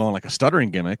take on like a stuttering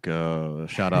gimmick,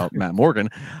 shout out Matt Morgan.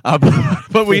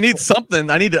 But we need something.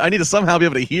 I need to somehow be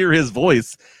able to hear his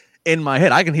voice in my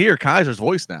head. I can hear Kaiser's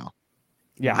voice now.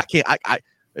 Yeah. I can't,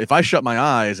 if I shut my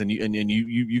eyes and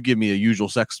you give me a usual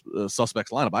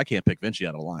suspects lineup, I can't pick Vinci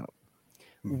out of a lineup.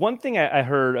 One thing I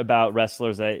heard about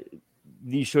wrestlers that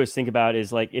you should always think about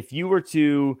is like if you were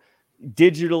to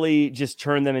digitally just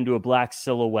turn them into a black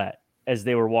silhouette as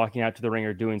they were walking out to the ring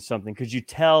or doing something, could you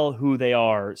tell who they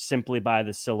are simply by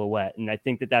the silhouette? And I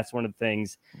think that's one of the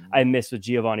things I miss with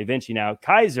Giovanni Vinci. Now,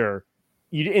 Kaiser,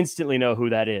 you instantly know who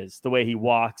that is, the way he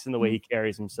walks and the way he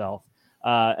carries himself.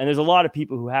 And there's a lot of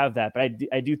people who have that, but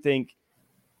I do think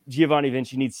Giovanni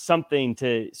Vinci needs something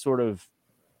to sort of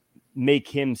make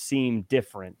him seem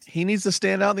different. He needs to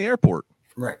stand out in the airport.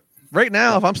 Right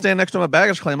now, if I'm standing next to him at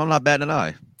baggage claim, I'm not batting an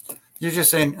eye. You're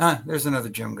just saying, there's another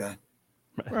gym guy.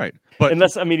 Right. But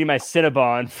unless I'm meeting my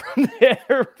Cinnabon from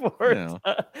the airport.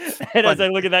 As I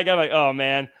look at that guy, I'm like, oh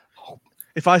man.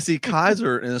 If I see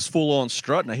Kaiser in his full-on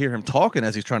strut and I hear him talking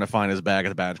as he's trying to find his bag at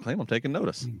the baggage claim, I'm taking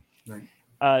notice.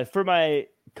 Right. For my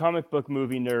comic book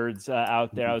movie nerds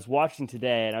out there, I was watching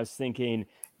today and I was thinking,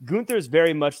 Gunther's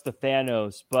very much the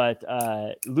Thanos, but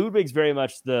Ludwig's very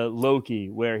much the Loki,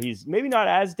 where he's maybe not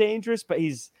as dangerous, but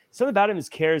something about him is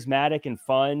charismatic and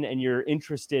fun, and you're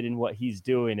interested in what he's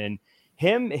doing. And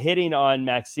him hitting on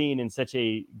Maxine in such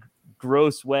a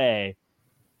gross way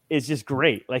is just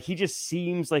great. Like he just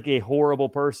seems like a horrible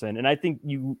person. And I think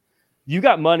you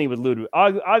got money with Ludwig.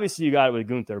 Obviously you got it with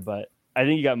Gunther, but I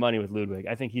think you got money with Ludwig.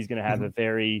 I think he's going to have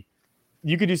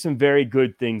you could do some very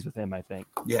good things with him, I think.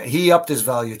 Yeah, he upped his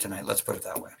value tonight. Let's put it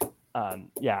that way.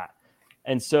 Yeah.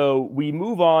 And so we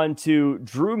move on to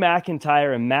Drew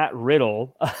McIntyre and Matt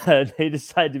Riddle. They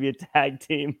decide to be a tag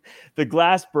team. The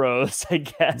Glass Bros, I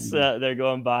guess they're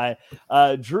going by.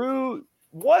 Drew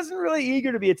wasn't really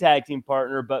eager to be a tag team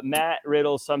partner, but Matt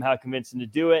Riddle somehow convinced him to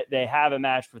do it. They have a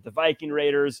match with the Viking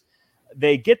Raiders.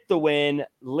 They get the win.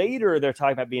 Later, they're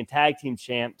talking about being tag team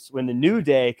champs when the New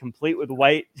Day, complete with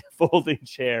white folding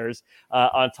chairs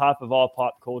on top of all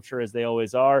pop culture, as they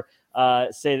always are,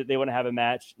 say that they want to have a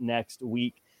match next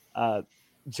week.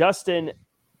 Justin,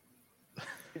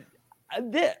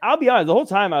 I'll be honest, the whole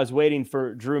time I was waiting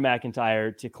for Drew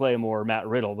McIntyre to claymore Matt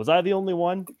Riddle. Was I the only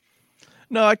one?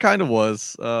 No, I kind of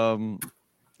was.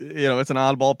 It's an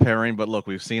oddball pairing, but look,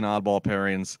 we've seen oddball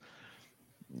pairings.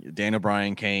 Daniel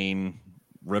Bryan, Kane,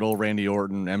 Riddle, Randy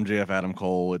Orton, MJF, Adam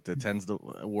Cole. It tends to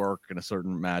work in a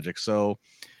certain magic. So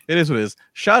it is what it is.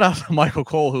 Shout out to Michael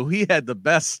Cole, who he had the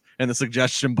best in the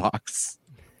suggestion box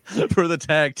for the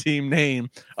tag team name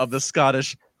of the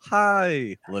Scottish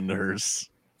Highlanders.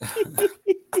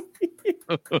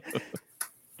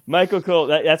 Michael Cole.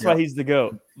 That's why he's the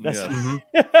GOAT.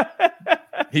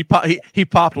 He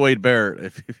popped Wade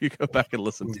Barrett if you go back and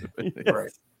listen to it.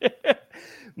 Right.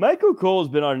 Michael Cole's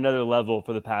been on another level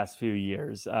for the past few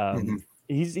years.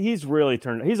 He's really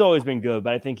turned. He's always been good,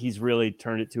 but I think he's really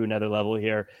turned it to another level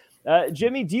here.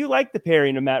 Jimmy, do you like the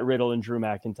pairing of Matt Riddle and Drew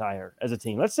McIntyre as a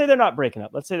team? Let's say they're not breaking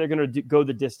up. Let's say they're going to go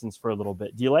the distance for a little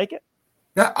bit. Do you like it?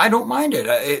 Yeah, I don't mind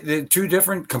it. Two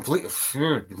different,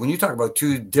 when you talk about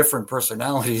two different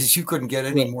personalities, you couldn't get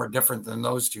any more different than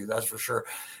those two. That's for sure.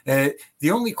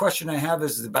 The only question I have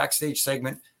is the backstage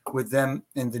segment with them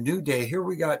and the New Day. Here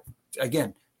we got,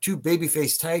 again, two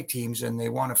babyface tag teams, and they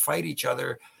want to fight each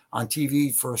other on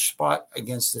TV for a spot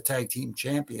against the tag team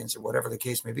champions or whatever the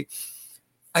case may be.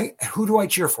 Who do I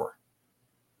cheer for?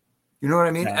 You know what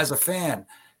I mean? Yeah. As a fan,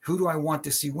 who do I want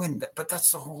to see win? But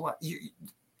that's the whole lot.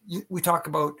 We talk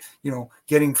about,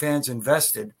 getting fans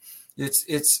invested.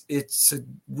 It's a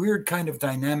weird kind of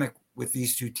dynamic with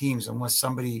these two teams, unless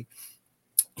somebody,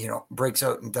 breaks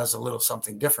out and does a little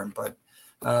something different. But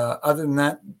other than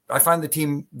that, I find the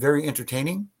team very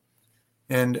entertaining.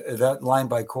 And that line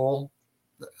by Cole,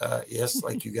 yes,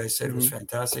 like you guys said, was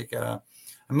fantastic.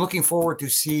 I'm looking forward to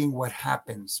seeing what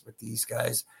happens with these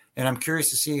guys. And I'm curious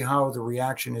to see how the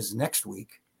reaction is next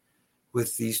week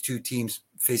with these two teams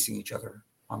facing each other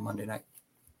on Monday night.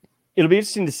 It'll be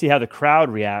interesting to see how the crowd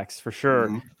reacts for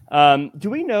sure. Do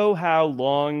we know how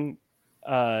long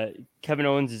Kevin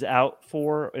Owens is out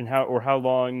for, and how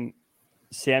long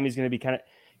Sammy's going to be kind of?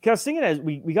 Because I was thinking, as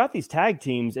we got these tag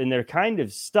teams and they're kind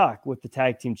of stuck with the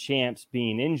tag team champs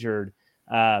being injured.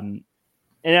 And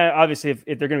obviously, if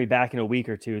they're going to be back in a week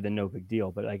or two, then no big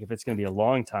deal. But like if it's going to be a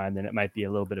long time, then it might be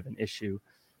a little bit of an issue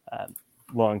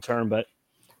long term. But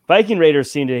Viking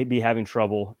Raiders seem to be having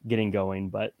trouble getting going.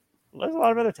 But there's a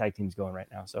lot of other tag teams going right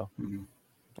now, so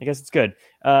I guess it's good.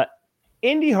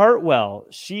 Indy Hartwell,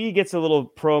 she gets a little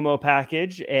promo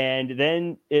package, and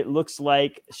then it looks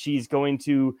like she's going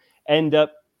to end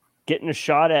up getting a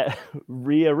shot at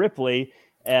Rhea Ripley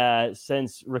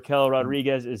since Raquel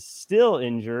Rodriguez is still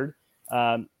injured.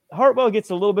 Hartwell gets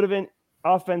a little bit of an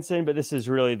offense in, but this is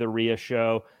really the Rhea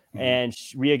show, and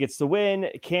Rhea gets the win.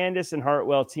 Candice and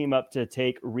Hartwell team up to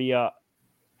take Rhea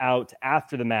out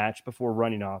after the match before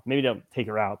running off. Maybe don't take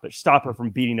her out, but stop her from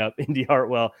beating up Indy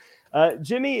Hartwell.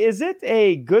 Jimmy, is it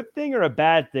a good thing or a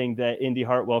bad thing that Indy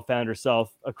Hartwell found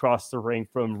herself across the ring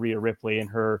from Rhea Ripley in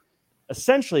her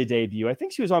essentially debut? I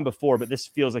think she was on before, but this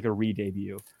feels like a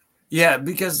re-debut. Yeah,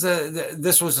 because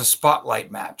this was a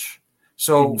spotlight match.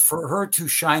 So for her to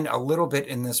shine a little bit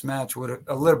in this match, would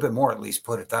a little bit more, at least,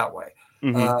 put it that way.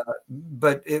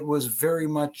 But it was very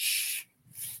much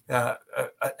an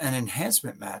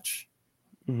enhancement match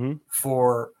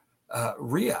for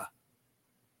Rhea.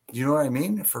 You know what I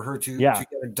mean? For her to get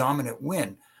a dominant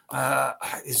win.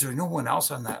 Is there no one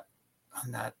else on that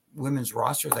women's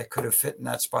roster that could have fit in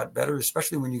that spot better,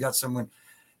 especially when you got someone,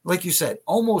 like you said,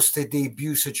 almost a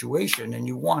debut situation, and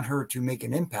you want her to make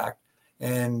an impact?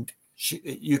 And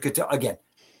you could tell, again,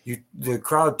 the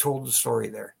crowd told the story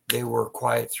there. They were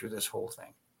quiet through this whole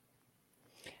thing.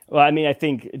 Well, I mean, I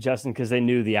think, Justin, because they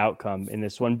knew the outcome in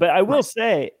this one. But I will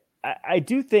say, I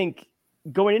do think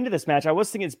going into this match, I was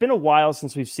thinking it's been a while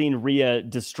since we've seen Rhea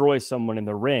destroy someone in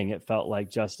the ring. It felt like,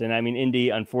 Justin. I mean, Indy,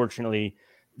 unfortunately,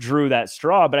 drew that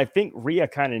straw, but I think Rhea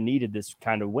kind of needed this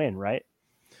kind of win, right?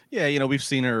 Yeah, we've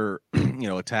seen her,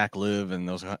 attack Liv, and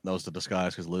those the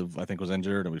disguise because Liv, I think, was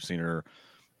injured, and we've seen her,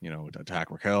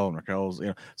 attack Raquel, and Raquel's,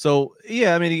 So,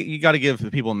 yeah, I mean, you got to give the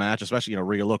people a match, especially,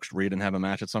 Rhea didn't have a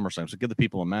match at SummerSlam, so give the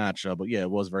people a match. But, yeah, it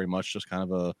was very much just kind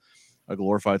of a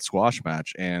glorified squash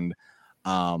match. And,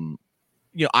 I'm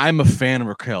a fan of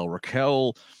Raquel.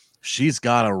 Raquel, she's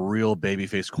got a real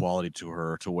babyface quality to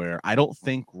her, to where I don't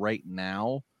think right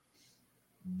now,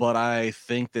 but I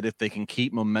think that if they can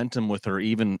keep momentum with her,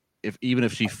 even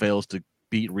if she fails to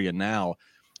beat Rhea now,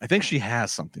 I think she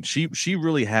has something. She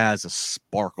really has a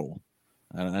sparkle,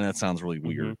 and that sounds really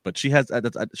weird, but she has.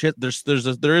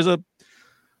 There is a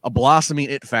blossoming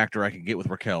it factor I could get with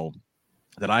Raquel,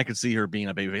 that I could see her being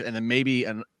a baby, and then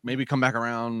maybe come back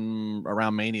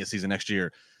around Mania season next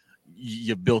year.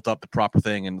 You built up the proper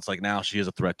thing, and it's like now she is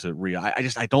a threat to Rhea.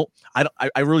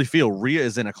 I really feel Rhea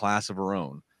is in a class of her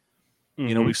own.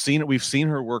 We've seen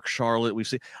her work Charlotte. We've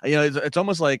seen, it's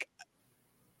almost like,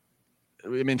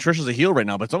 I mean, Trisha's a heel right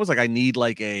now, but it's almost like I need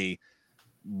like a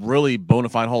really bona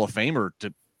fide Hall of Famer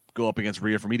to go up against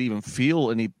Rhea for me to even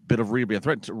feel any bit of Rhea being a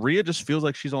threat. Rhea just feels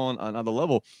like she's on another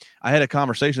level. I had a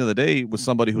conversation the other day with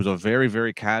somebody who's a very,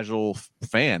 very casual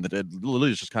fan that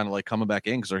literally is just kind of like coming back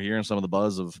in because they're hearing some of the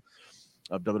buzz of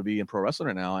WWE and pro wrestling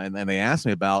right now. And they asked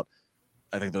me about,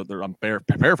 I think I'm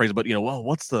paraphrasing, but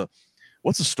what's the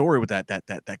story with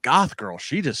that goth girl?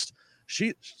 She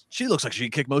looks like she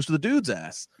kicked most of the dude's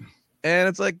ass. And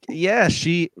it's like, yeah,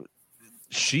 she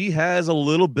has a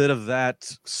little bit of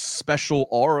that special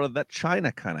aura that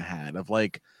China kind of had, of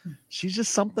like, she's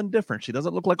just something different. She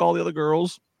doesn't look like all the other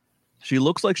girls. She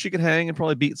looks like she could hang and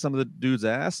probably beat some of the dude's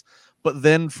ass. But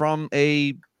then from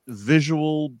a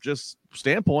visual just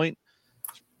standpoint,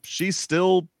 she's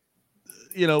still,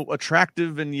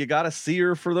 attractive, and you got to see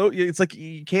her for those. It's like,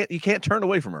 you can't turn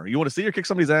away from her. You want to see her kick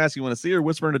somebody's ass. You want to see her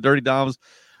whisper into Dirty Dom's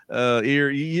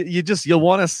ear. You'll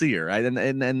want to see her, right?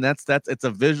 And that's it's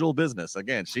a visual business.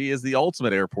 Again, she is the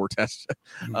ultimate airport test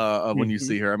when you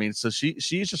see her. I mean, so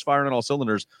she's just firing on all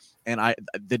cylinders, and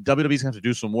the WWE's going to have to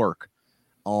do some work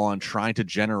on trying to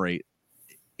generate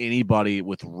anybody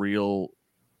with real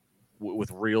with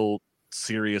real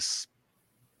serious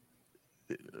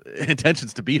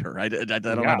intentions to beat her. I don't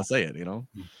know how to say it,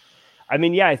 I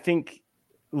mean, yeah, I think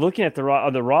looking at the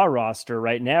Raw roster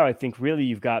right now, I think really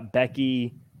you've got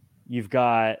Becky, you've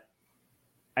got,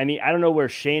 I mean, I don't know where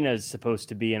Shayna is supposed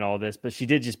to be in all this, but she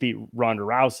did just beat Ronda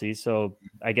Rousey, so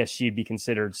I guess she'd be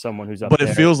considered someone who's up but there.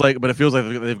 It feels like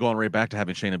they've gone right back to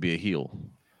having Shayna be a heel.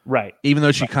 Right. Even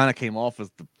though she kind of came off as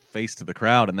the face to the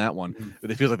crowd in that one,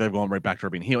 it feels like they've gone right back to her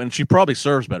being heel, and she probably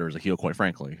serves better as a heel, quite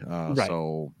frankly. Right.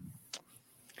 So,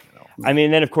 I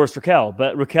mean, then of course Raquel,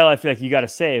 but Raquel, I feel like you got to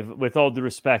save, with all due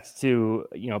respect to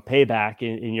Payback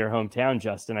in your hometown,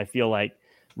 Justin. I feel like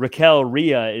Raquel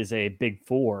Rhea is a big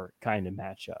four kind of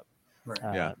matchup. Right.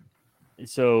 Yeah.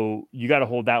 So you got to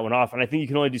hold that one off, and I think you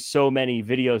can only do so many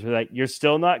videos where like you're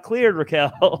still not cleared,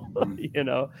 Raquel.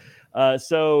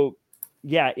 So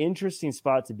yeah, interesting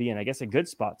spot to be in. I guess a good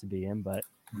spot to be in, but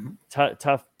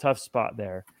tough spot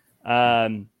there.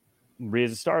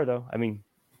 Rhea's a star, though. I mean,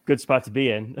 good spot to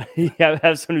be in.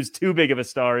 Have someone who's too big of a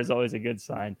star is always a good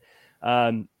sign.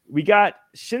 We got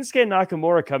Shinsuke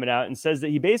Nakamura coming out and says that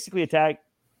he basically attacked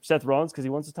Seth Rollins because he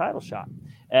wants a title shot.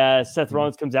 Seth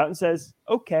Rollins comes out and says,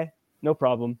 "Okay, no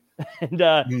problem."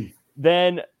 And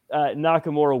then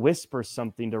Nakamura whispers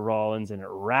something to Rollins and it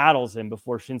rattles him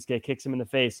before Shinsuke kicks him in the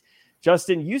face.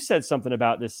 Justin, you said something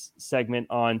about this segment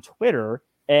on Twitter,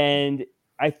 and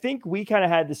I think we kind of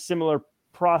had the similar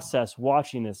process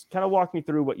watching this. Kind of walk me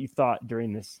through what you thought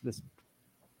during this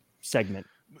segment.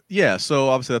 Yeah, so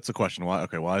obviously that's the question. Why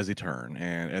does he turn?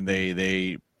 And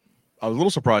they I was a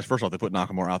little surprised. First off, they put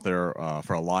Nakamura out there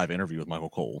for a live interview with Michael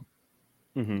Cole.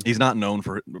 Mm-hmm. He's not known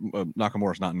for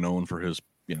Nakamura's not known for his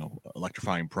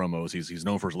electrifying promos. He's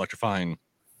known for his electrifying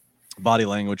body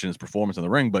language and his performance in the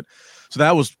ring. But so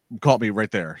that caught me right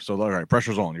there. So all right,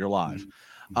 pressure's on. You're live.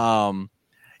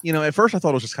 At first I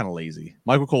thought it was just kind of lazy.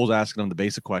 Michael Cole's asking him the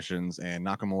basic questions, and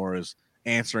Nakamura is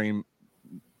answering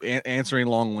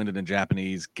long-winded in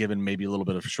Japanese, given maybe a little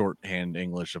bit of shorthand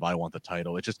English of "I want the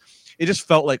title." It just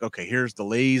felt like, okay, here's the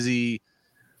lazy.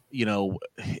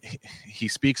 He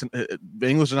speaks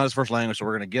English is not his first language, so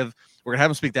we're gonna have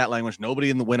him speak that language. Nobody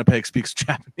in the Winnipeg speaks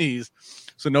Japanese,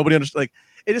 so nobody understands. Like,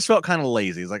 it just felt kind of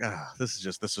lazy. It's like, this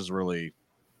is really.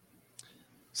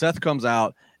 Seth comes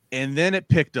out, and then it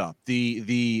picked up.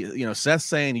 Seth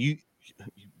saying, "You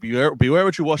beware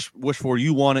what you wish for.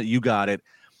 You want it, you got it."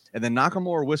 And then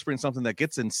Nakamura whispering something that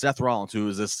gets in Seth Rollins, who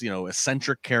is this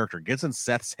eccentric character, gets in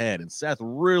Seth's head, and Seth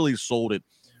really sold it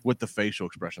with the facial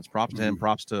expressions. Props to him,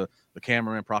 props to the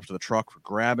cameraman, props to the truck for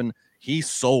grabbing. He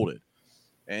sold it.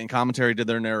 And commentary did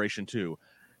their narration too.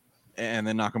 And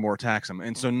then Nakamura attacks him.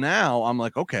 And so now I'm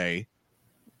like, okay,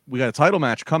 we got a title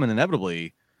match coming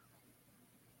inevitably.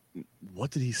 What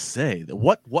did he say?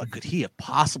 What could he have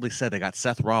possibly said that got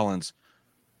Seth Rollins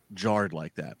jarred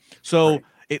like that? So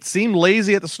It seemed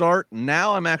lazy at the start.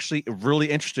 Now I'm actually really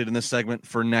interested in this segment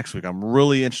for next week. I'm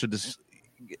really interested to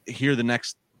hear the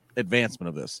next advancement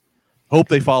of this. Hope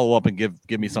they follow up and give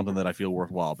me something that I feel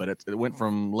worthwhile. But it went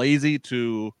from lazy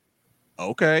to,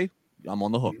 okay, I'm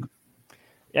on the hook.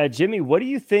 Yeah, Jimmy, what do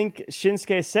you think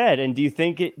Shinsuke said? And do you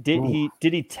think did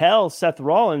he tell Seth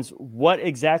Rollins what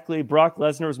exactly Brock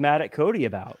Lesnar was mad at Cody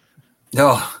about?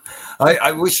 No,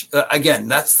 I wish, again,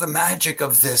 that's the magic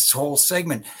of this whole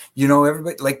segment.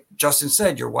 Everybody, like Justin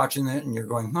said, you're watching it and you're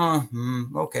going,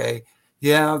 okay.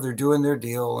 Yeah, they're doing their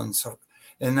deal. And so,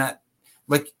 and that,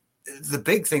 like, the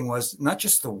big thing was not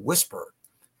just the whisper,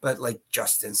 but like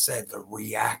Justin said, the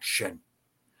reaction,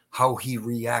 how he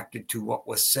reacted to what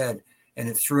was said. And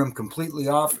it threw him completely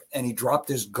off, and he dropped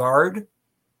his guard,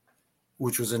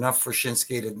 which was enough for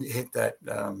Shinsuke to hit that,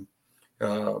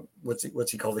 what's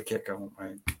he called the kick?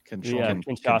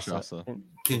 Kinshasa.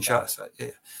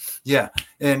 Yeah.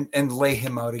 And lay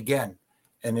him out again.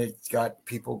 And it got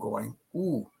people going,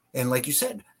 ooh. And like you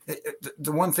said,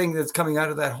 the one thing that's coming out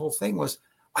of that whole thing was,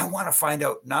 I want to find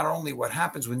out not only what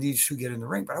happens when these two get in the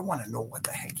ring, but I want to know what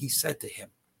the heck he said to him.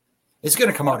 It's going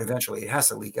to come out eventually. It has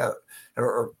to leak out,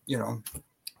 or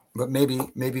but maybe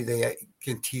they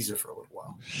can tease it for a little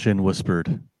while. Shin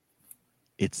whispered,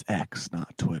 "It's X,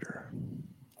 not Twitter."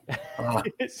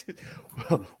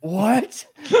 What?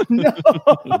 No.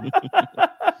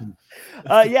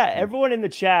 Yeah, everyone in the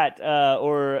chat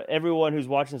or everyone who's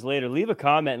watching this later, leave a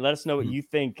comment and let us know what you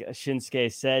think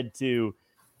Shinsuke said to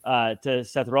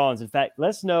Seth Rollins. In fact, let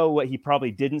us know what he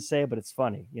probably didn't say, but it's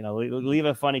funny. Leave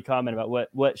a funny comment about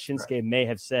what Shinsuke may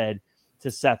have said to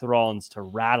Seth Rollins to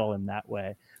rattle him that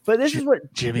way. But this is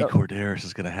what Jimmy Corderas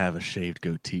is going to have a shaved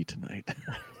goatee tonight.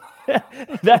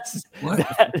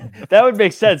 That would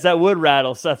make sense. That would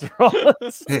rattle Seth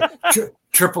Rollins. Hey,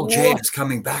 Triple J is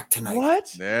coming back tonight.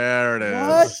 What? There it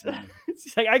is. What?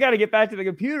 It's like, I got to get back to the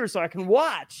computer so I can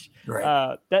watch.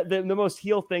 Right. The most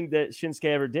heel thing that Shinsuke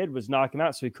ever did was knock him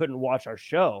out so he couldn't watch our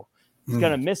show. He's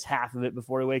going to miss half of it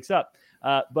before he wakes up.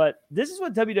 But this is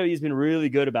what WWE has been really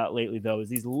good about lately, though, is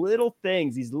these little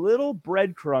things, these little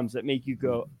breadcrumbs that make you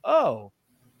go, oh,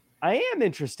 I am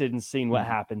interested in seeing what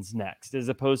happens next, as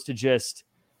opposed to just,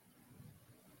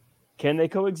 can they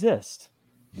coexist?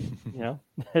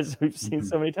 As we've seen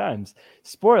so many times.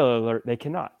 Spoiler alert, they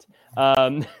cannot.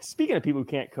 Speaking of people who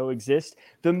can't coexist,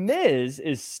 The Miz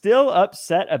is still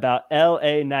upset about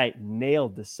LA Knight.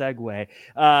 Nailed the segue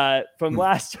from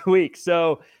last week.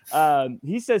 So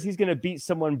he says he's going to beat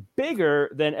someone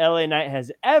bigger than LA Knight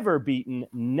has ever beaten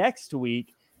next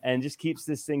week, and just keeps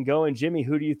this thing going. Jimmy,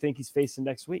 who do you think he's facing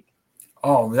next week?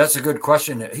 Oh, that's a good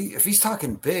question. If he's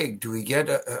talking big, do we get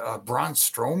a Braun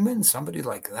Strowman, somebody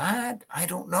like that? I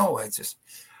don't know. It's just,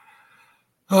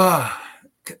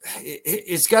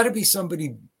 it's got to be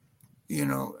somebody, maybe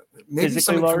Physically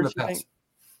somebody from large, the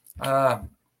past.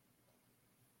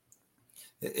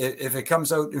 If it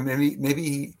comes out,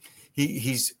 maybe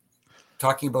he's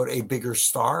talking about a bigger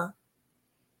star.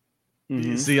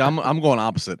 Mm-hmm. See, I'm going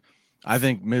opposite. I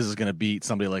think Miz is going to beat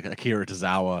somebody like Akira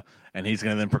Tozawa, and he's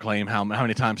going to then proclaim how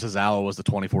many times Tozawa was the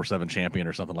 24/7 champion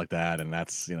or something like that, and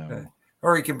that's Okay.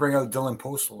 Or he can bring out Dylan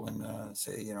Postal and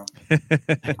say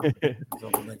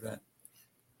something like that.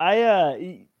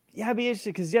 I'd be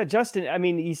interested because Justin. I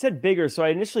mean, he said bigger, so I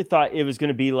initially thought it was going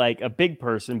to be like a big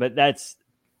person, but that's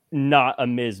not a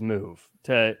Miz move.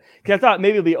 Because I thought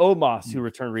maybe it'll be Omos who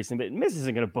returned recently, but Miz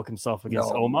isn't going to book himself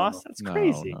against Omos. No. That's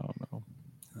crazy.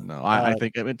 No. I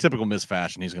think in typical Miz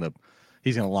fashion, he's gonna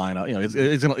line up.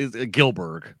 It's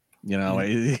Gilbert.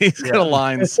 He's gonna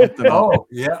line something up. Oh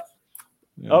yeah.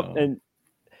 And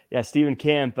Stephen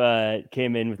Camp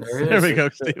came in with. There we go,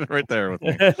 Stephen, right there with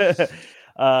me.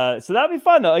 So that'll be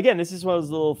fun though. Again, this is one of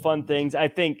those little fun things. I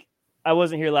think I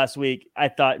wasn't here last week. I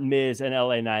thought Miz and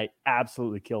LA Knight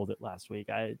absolutely killed it last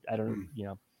week. I don't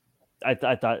I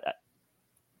thought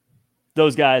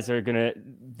those guys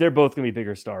they're both gonna be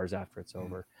bigger stars after it's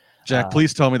over. Jack,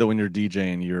 please tell me that when you're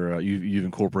DJing, you've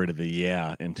incorporated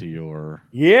the into your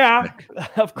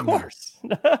of course.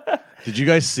 Did you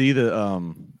guys see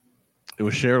the it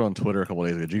was shared on Twitter a couple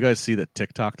days ago. Did you guys see the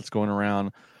TikTok that's going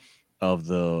around of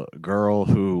the girl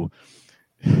who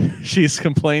she's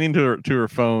complaining to her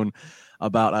phone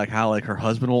about like how like her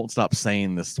husband won't stop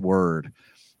saying this word?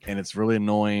 And it's really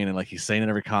annoying, and like he's saying it in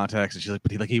every context, and she's like,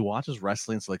 but he watches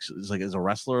wrestling, so like she's like, is a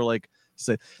wrestler like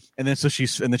say, and then she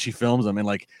films him, and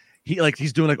like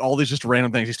he's doing like all these just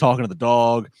random things. He's talking to the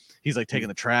dog, he's like taking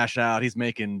the trash out, he's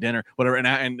making dinner, whatever,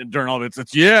 and during all of it,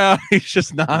 it's he's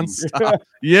just nonstop.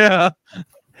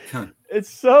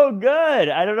 It's so good.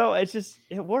 I don't know, it's just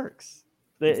it works.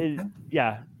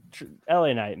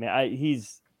 LA Knight, man,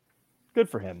 he's good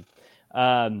for him.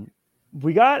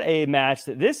 We got a match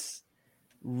that this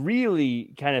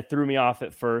really kind of threw me off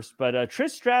at first, but Trish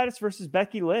Stratus versus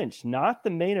Becky Lynch, not the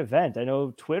main event. I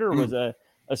know Twitter was a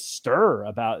stir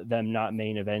about them not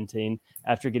main eventing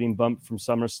after getting bumped from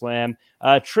SummerSlam.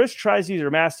 Trish tries to use her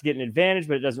mask to get an advantage,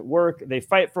 but it doesn't work. They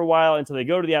fight for a while until they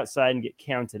go to the outside and get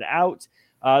counted out.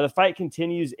 The fight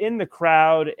continues in the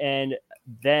crowd, and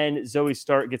then Zoe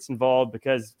Stark gets involved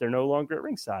because they're no longer at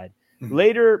ringside. Mm-hmm.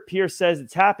 Later, Pierce says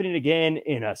it's happening again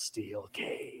in a steel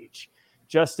cage.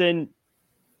 Justin,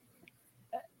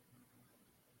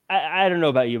 I don't know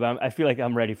about you, but I feel like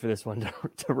I'm ready for this one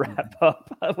to wrap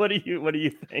up. What do you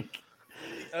think?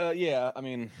 I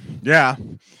mean, yeah.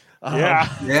 I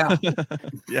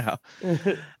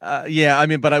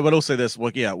mean, but I will say this.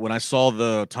 Well, when I saw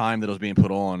the time that it was being put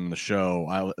on the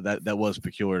show, that was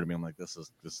peculiar to me. I'm like, this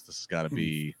has got to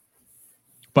be,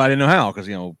 but I didn't know how, because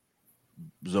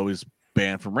Zoe's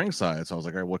banned from ringside. So I was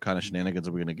like, all right, what kind of shenanigans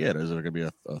are we going to get? Is there going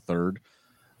to be a third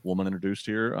woman introduced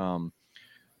here?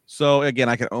 So again,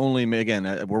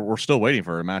 we're still waiting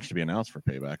for a match to be announced for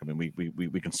Payback. I mean,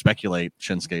 we can speculate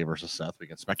Shinsuke versus Seth. We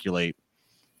can speculate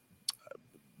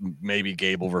maybe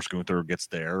Gable versus Gunther gets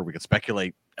there. We could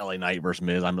speculate LA Knight versus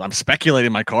Miz. I'm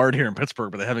speculating my card here in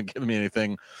Pittsburgh, but they haven't given me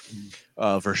anything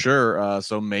for sure.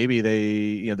 So maybe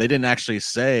they didn't actually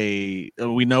say.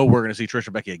 We know we're going to see Trish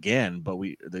and Becky again, but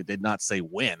they did not say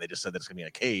when. They just said that it's going to be in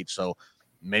a cage. So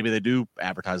maybe they do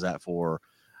advertise that for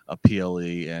a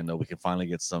PLE, and we can finally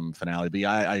get some finale. But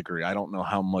I agree. I don't know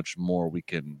how much more we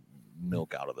can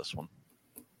milk out of this one.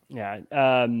 Yeah.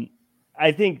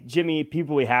 I think, Jimmy,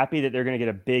 people will be happy that they're going to get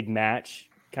a big match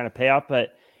kind of payoff,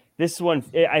 but This one,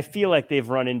 I feel like they've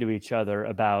run into each other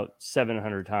about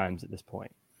 700 times at this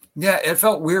point. Yeah, it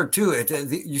felt weird too.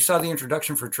 You saw the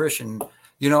introduction for Trish, and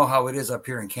you know how it is up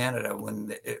here in Canada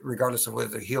when, regardless of whether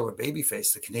they're heel or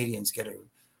babyface, the Canadians get a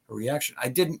reaction. I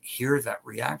didn't hear that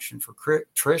reaction for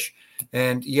Trish,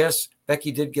 and yes,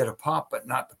 Becky did get a pop, but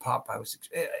not the pop I was.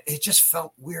 It just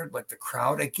felt weird, like the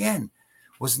crowd again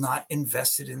was not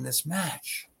invested in this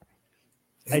match,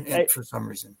 and for some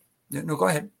reason. No, go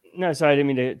ahead. No, sorry, I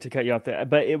didn't mean to cut you off there,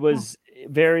 but it was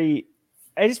very.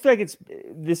 I just feel like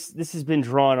this has been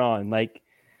drawn on. Like,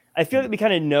 I feel like we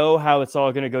kind of know how it's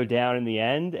all going to go down in the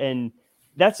end, and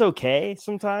that's okay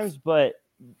sometimes, but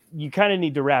you kind of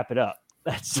need to wrap it up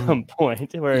at some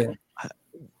point where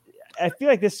I feel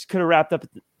like this could have wrapped up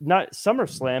not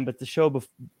SummerSlam, but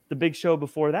the big show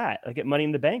before that, like at Money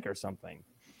in the Bank or something.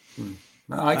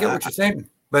 I get what you're saying,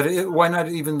 but why not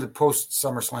even the post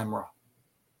SummerSlam Raw?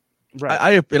 Right.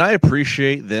 I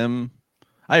appreciate them.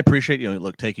 I appreciate,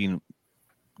 look, taking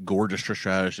gorgeous Trish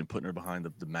Stratus and putting her behind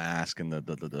the mask and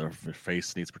the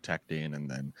face needs protecting, and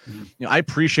then I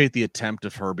appreciate the attempt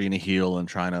of her being a heel and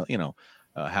trying to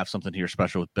have something here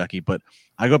special with Becky. But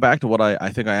I go back to what I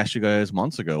think I asked you guys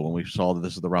months ago when we saw that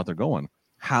this is the route they're going.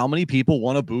 How many people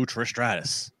want to boo Trish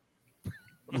Stratus?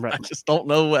 Right. I just don't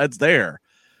know what's there.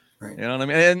 Right. You know what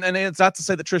I mean? And it's not to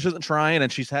say that Trish isn't trying,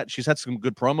 and she's had some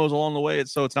good promos along the way.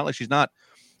 So it's not like she's not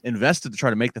invested to try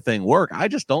to make the thing work. I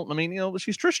just don't. I mean,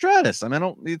 she's Trish Stratus. I mean, I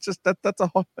don't. It's just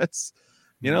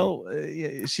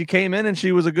she came in and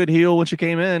she was a good heel when she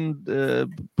came in,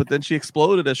 but then she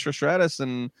exploded as Trish Stratus,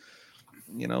 and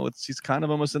she's kind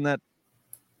of almost in that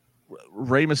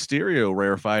Rey Mysterio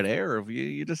rarefied air of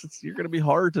you're going to be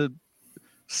hard to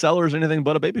sell her as anything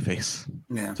but a babyface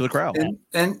to the crowd.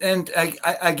 And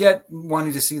I get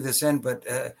wanting to see this end, but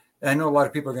I know a lot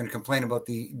of people are going to complain about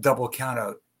the double count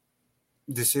out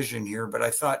decision here, but I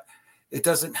thought it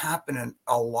doesn't happen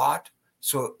a lot,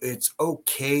 so it's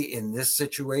okay in this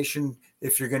situation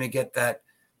if you're going to get that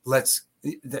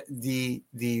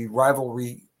the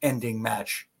rivalry ending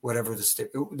match, whatever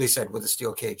they said with a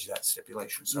steel cage, that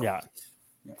stipulation. So yeah.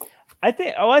 I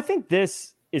think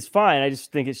this is fine. I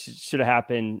just think it should have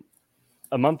happened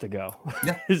a month ago.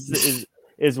 Yeah. is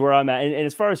where I'm at. And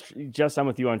as far as just I'm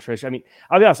with you on Trish, I mean,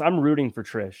 I'll be honest, I'm rooting for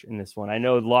Trish in this one. I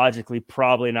know logically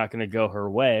probably not going to go her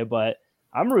way, but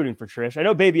I'm rooting for Trish. I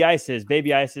know Baby Ice is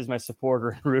my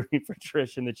supporter rooting for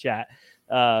Trish in the chat.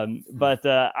 But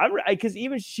because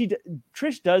even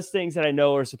Trish does things that I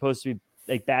know are supposed to be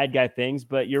like bad guy things,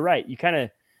 but you're right.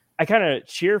 I kind of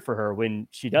cheer for her when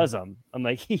she does them. I'm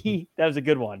like, that was a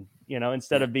good one,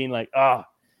 instead of being like, a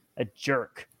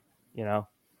jerk,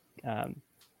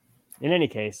 In any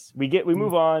case, we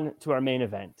move on to our main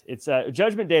event. It's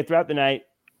Judgment Day. Throughout the night,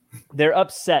 they're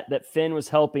upset that Finn was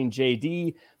helping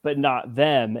JD, but not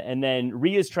them. And then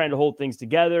Rhea's trying to hold things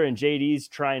together, and JD's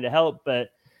trying to help, but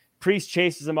Priest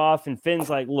chases him off, and Finn's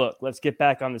like, look, let's get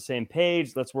back on the same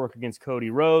page. Let's work against Cody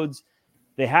Rhodes.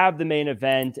 They have the main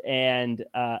event, and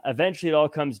eventually it all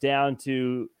comes down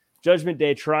to Judgment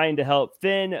Day trying to help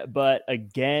Finn, but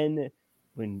again,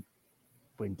 when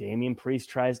Damian Priest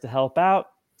tries to help out,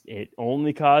 it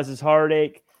only causes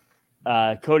heartache.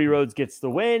 Cody Rhodes gets the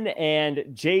win, and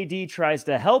JD tries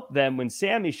to help them when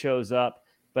Sammy shows up,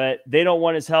 but they don't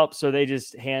want his help, so they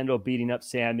just handle beating up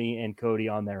Sammy and Cody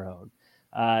on their own.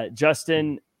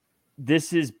 Justin,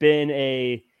 this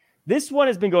one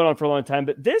has been going on for a long time,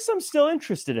 but this I'm still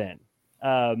interested in.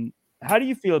 How do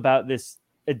you feel about this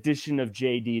addition of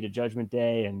JD to Judgment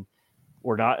Day,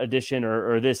 or not addition,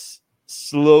 or this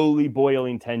slowly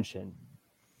boiling tension?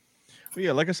 Well,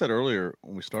 yeah, like I said earlier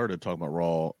when we started talking about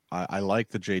Raw, I like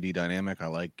the JD dynamic. I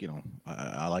like,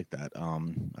 I like that.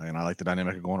 And I like the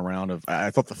dynamic of going around. I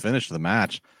thought the finish of the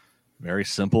match very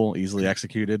simple, easily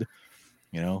executed.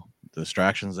 The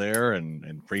distractions there,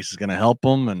 and Priest is going to help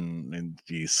him, and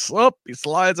he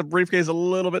slides a briefcase a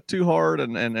little bit too hard,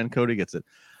 and Cody gets it.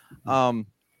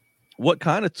 What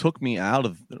kind of took me out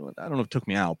of, I don't know if it took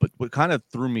me out, but what kind of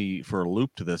threw me for a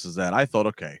loop to this is that I thought,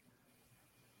 okay,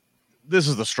 this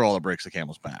is the straw that breaks the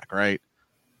camel's back, right?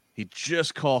 He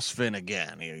just calls Finn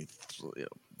again,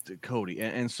 Cody.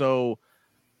 And so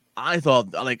I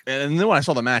thought, and then when I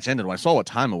saw the match ended, when I saw what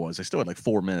time it was, they still had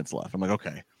 4 minutes left. I'm like,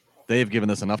 okay, they've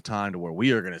given us enough time to where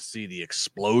we are going to see the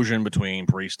explosion between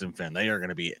Priest and Finn. They're going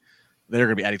to be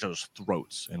at each other's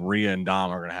throats, and Rhea and Dom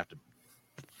are going to have to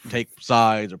take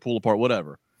sides or pull apart,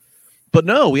 whatever. But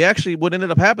no, what ended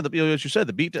up happening, as you said,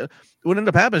 what ended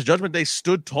up happening is Judgment Day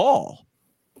stood tall.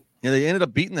 They ended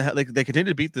up beating they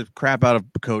continued to beat the crap out of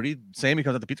Cody. Sammy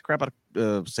comes out to beat the crap out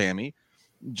of Sammy.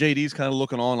 JD's kind of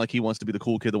looking on like he wants to be the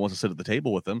cool kid that wants to sit at the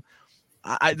table with him.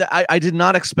 I did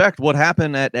not expect what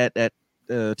happened at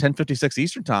 10:56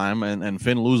 Eastern time and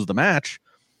Finn loses the match.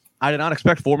 I did not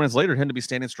expect 4 minutes later him to be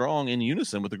standing strong in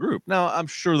unison with the group. Now, I'm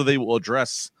sure that they will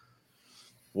address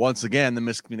once again the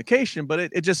miscommunication, but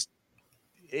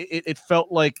it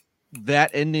felt like that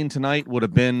ending tonight would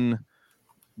have been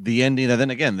the ending that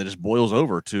then again that just boils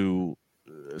over to.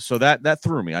 So that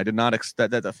threw me. I did not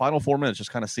expect that the final 4 minutes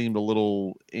just kind of seemed a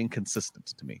little inconsistent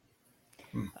to me.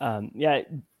 Yeah,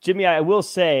 Jimmy, I will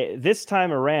say this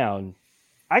time around,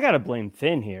 I got to blame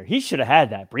Finn here. He should have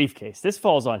had that briefcase. This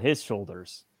falls on his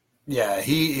shoulders. Yeah,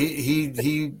 he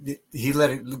let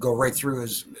it go right through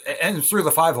and through the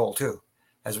 5-hole too,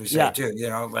 as we say too. You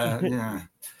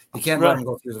can't let him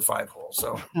go through the 5-hole.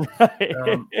 So,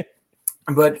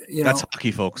 but that's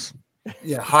hockey, folks.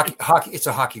 Yeah, hockey. It's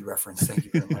a hockey reference. Thank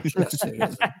you very much. Yes,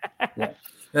 it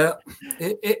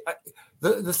is.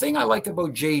 The thing I liked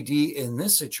about JD in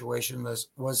this situation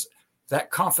was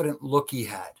that confident look he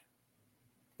had.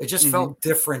 It just felt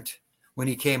different when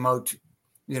he came out.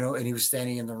 And he was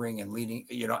standing in the ring and leaning,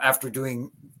 after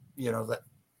doing, that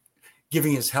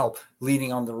giving his help,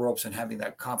 leaning on the ropes and having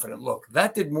that confident look.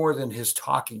 That did more than his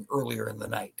talking earlier in the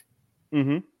night.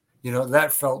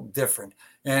 That felt different.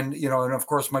 And, and of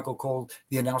course, Michael Cole,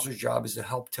 the announcer's job is to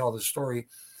help tell the story.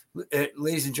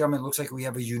 Ladies and gentlemen, it looks like we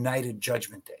have a United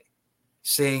Judgment Day.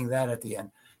 Saying that at the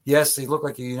end. Yes, they look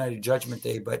like a United Judgment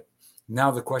Day, but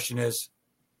now the question is,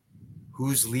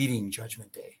 who's leading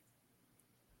Judgment Day?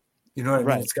 You know what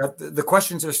I mean? It's got the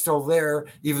questions are still there,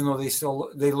 even though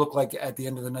they look like at the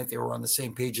end of the night they were on the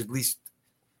same page, at least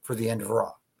for the end of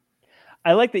Raw.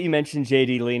 I like that you mentioned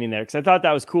JD leaning there because I thought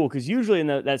that was cool. Because usually in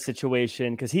that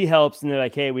situation, because he helps and they're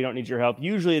like, "Hey, we don't need your help."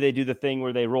 Usually they do the thing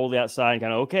where they roll the outside and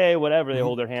kind of okay, whatever. They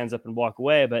hold their hands up and walk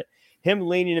away. But him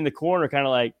leaning in the corner, kind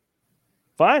of like,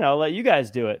 "Fine, I'll let you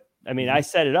guys do it." I mean, I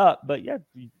set it up, but yeah.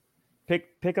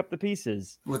 Pick up the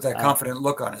pieces with that confident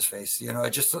look on his face.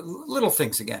 Just little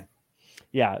things again.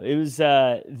 Yeah, it was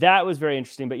that was very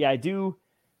interesting. But yeah,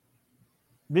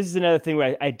 this is another thing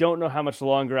where I don't know how much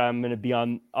longer I'm going to be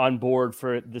on board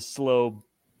for the slow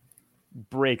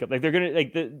breakup. Like they're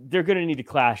gonna need to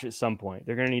clash at some point.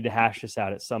 They're gonna need to hash this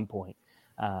out at some point.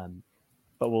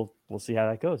 But we'll see how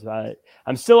that goes.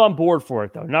 I'm still on board for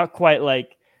it though. Not quite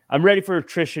like I'm ready for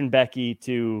Trish and Becky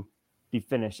to be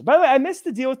finished. By the way, I missed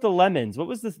the deal with the lemons.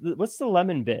 What's the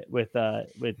lemon bit with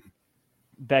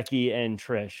Becky and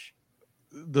Trish?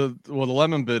 The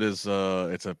lemon bit is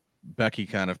it's a Becky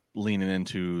kind of leaning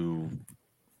into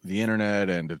the internet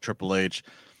and to Triple H.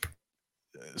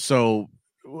 So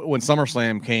when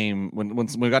SummerSlam came, when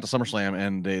we got to SummerSlam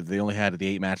and they only had the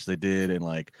 8 matches they did, and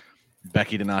like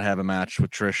Becky did not have a match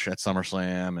with Trish at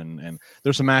SummerSlam, and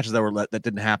there's some matches that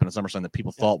didn't happen at SummerSlam that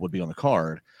people thought would be on the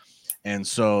card, and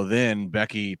so then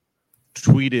Becky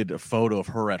tweeted a photo of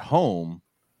her at home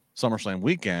SummerSlam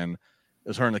weekend. It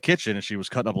was her in the kitchen, and she was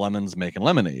cutting up lemons, making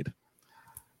lemonade.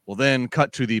 Well, then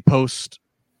cut to the post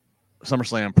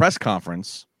SummerSlam press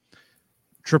conference.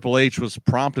 Triple H was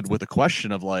prompted with a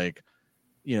question of like,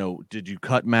 did you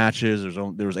cut matches?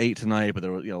 There was 8 tonight, but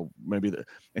there was, maybe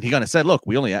and he kind of said, look,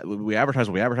 we advertise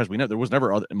what we advertise. We know there was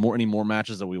never any more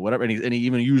matches that we whatever. And he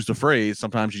even used the phrase,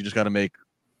 sometimes you just got to make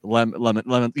lemon.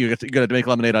 You got to make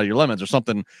lemonade out of your lemons or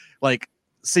something, like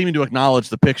seeming to acknowledge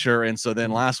the picture. And so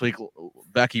then last week,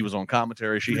 Becky was on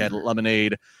commentary. She had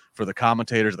lemonade for the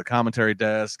commentators at the commentary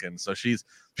desk, and so she's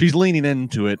leaning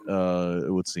into it.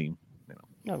 It would seem.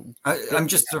 I'm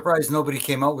just surprised nobody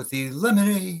came out with the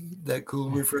lemonade, that cool,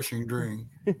 refreshing drink.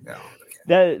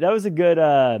 That was a good.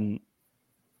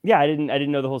 Yeah, I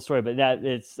didn't know the whole story, but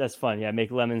that's fun. Yeah,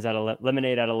 make lemonade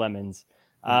out of lemons.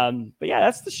 But yeah,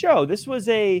 that's the show. This was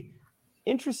a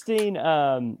interesting.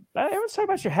 Everyone's talking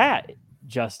about your hat,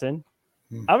 Justin.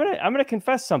 I'm gonna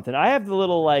confess something. I have the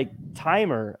little like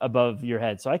timer above your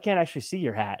head, so I can't actually see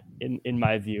your hat in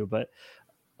my view. But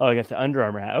I got the Under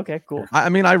Armour hat. Okay, cool.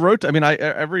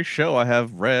 Every show I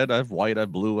have red, I have white, I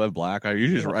have blue, I have black. I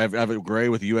usually I have a gray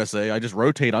with USA. I just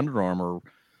rotate Under Armour.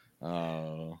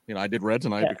 I did red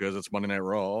tonight because it's Monday Night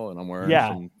Raw, and I'm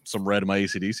wearing some red in my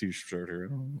AC/DC shirt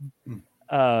here.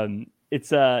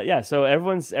 So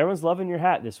everyone's loving your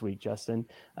hat this week, Justin.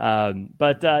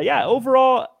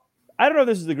 Overall, I don't know if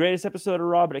this is the greatest episode of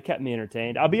Raw, but it kept me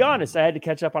entertained. I'll be honest, I had to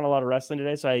catch up on a lot of wrestling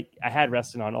today, so I had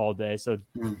wrestling on all day. So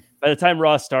by the time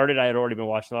Raw started, I had already been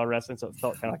watching a lot of wrestling, so it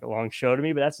felt kind of like a long show to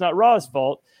me, but that's not Raw's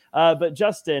fault. But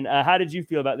Justin, how did you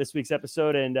feel about this week's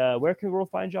episode, and where can we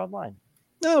find you online?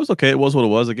 No, it was okay. It was what it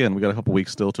was. Again, we got a couple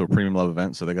weeks still to a Premium Love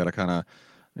event, so they got to kind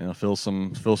of fill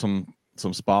some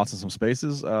spots and some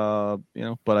spaces.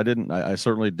 But I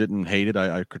certainly didn't hate it.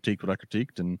 I critiqued what I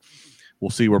critiqued, and we'll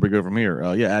see where we go from here.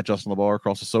 At Justin LeBar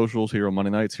across the socials, here on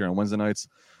Monday nights, here on Wednesday nights.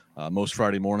 Most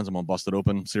Friday mornings, I'm on Busted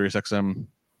Open, Sirius XM,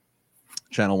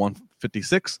 channel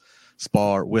 156,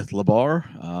 Spar with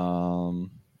LeBar.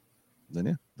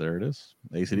 Then, there it is.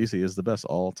 AC/DC is the best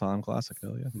all-time classic.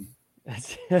 Hell yeah.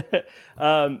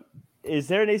 Is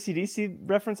there an AC/DC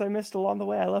reference I missed along the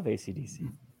way? I love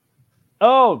AC/DC.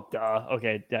 Oh, duh.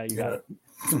 Okay, you got it.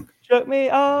 Shook me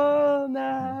all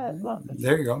night long.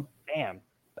 There you go. Damn.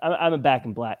 I'm a Back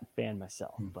in Black fan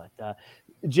myself. But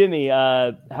Jimmy,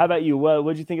 how about you? What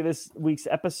did you think of this week's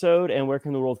episode, and where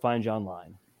can the world find you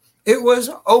online? It was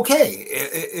okay.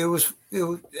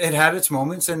 It had its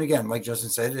moments, and again, like Justin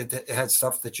said, it had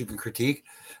stuff that you can critique.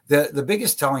 The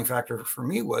biggest telling factor for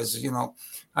me was,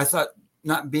 I thought,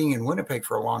 not being in Winnipeg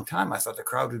for a long time, I thought the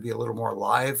crowd would be a little more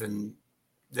live, and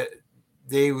that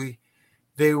they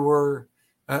were,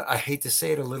 I hate to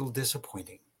say it, a little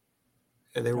disappointing.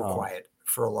 They were quiet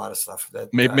for a lot of stuff.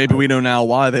 That maybe we know now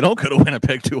why they don't go to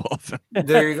Winnipeg too often.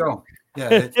 There you go.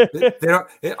 Yeah, they don't.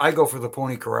 I go for the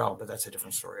Pony Corral, but that's a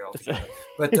different story altogether.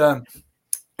 But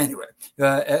anyway,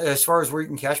 as far as where you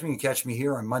can catch me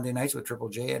here on Monday nights with Triple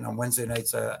J, and on Wednesday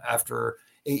nights after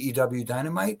AEW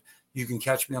Dynamite. You can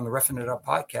catch me on the Reffin' It Up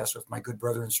podcast with my good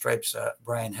brother in stripes,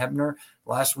 Brian Hebner.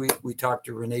 Last week we talked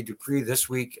to Rene Dupree. This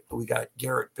week we got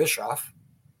Garrett Bischoff,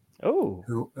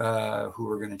 who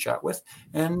we're going to chat with,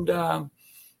 and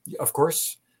of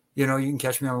course, you can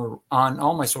catch me on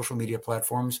all my social media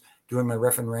platforms doing my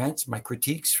Reffin' Rants, my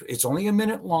critiques. It's only a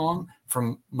minute long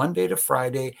from Monday to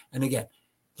Friday, and again,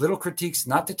 little critiques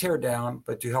not to tear down,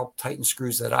 but to help tighten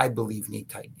screws that I believe need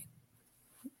tightening.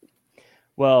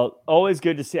 Well, always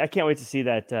good to see. I can't wait to see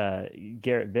that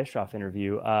Garrett Bischoff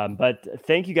interview. But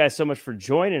thank you guys so much for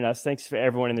joining us. Thanks for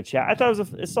everyone in the chat. I thought it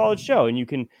was a solid show. And you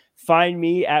can find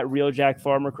me at Real Jack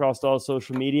Farmer across all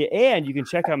social media. And you can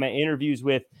check out my interviews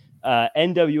with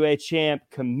NWA champ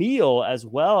Camille, as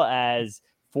well as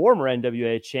former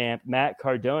NWA champ Matt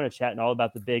Cardona, chatting all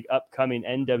about the big upcoming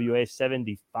NWA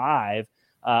 75.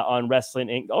 On Wrestling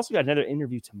Inc. Also got another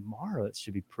interview tomorrow that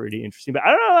should be pretty interesting, but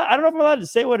I don't know if I'm allowed to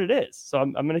say what it is, so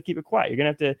I'm going to keep it quiet. You're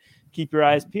going to have to keep your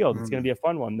eyes peeled. It's going to be a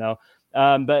fun one though.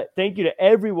 But thank you to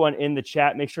everyone in the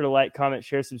chat. Make sure to like, comment,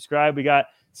 share, subscribe. We got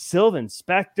Sylvan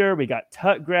Spector, we got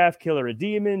Tutgraph, Killer a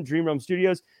Demon, Dream Room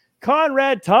Studios,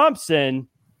 Conrad Thompson.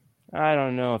 I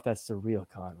don't know if that's the real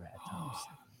Conrad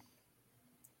Thompson.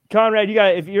 Conrad,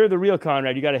 if you're the real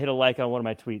Conrad, you got to hit a like on one of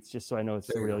my tweets just so I know it's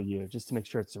the real you, just to make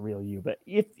sure it's the real you. But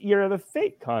if you're the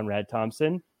fake Conrad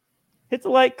Thompson, hit the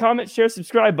like, comment, share,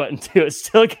 subscribe button too. It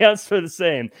still counts for the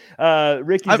same.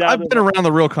 Ricky's I've been around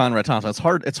the real Conrad Thompson.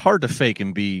 It's hard to fake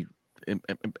and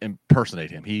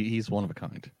impersonate him. He's one of a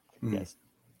kind. Yes.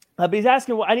 But he's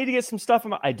asking, well, I need to get some stuff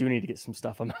on I do need to get some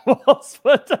stuff on my walls,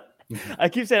 but I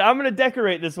keep saying I'm going to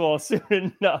decorate this wall soon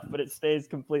enough, but it stays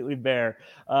completely bare.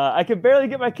 I can barely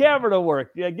get my camera to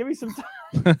work. Yeah, give me some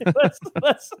time.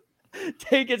 let's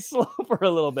take it slow for a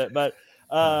little bit. But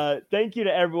thank you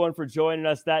to everyone for joining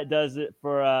us. That does it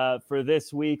for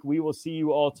this week. We will see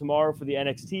you all tomorrow for the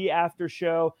NXT after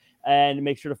show, and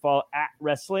make sure to follow at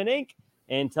Wrestling Inc.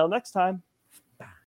 Until next time.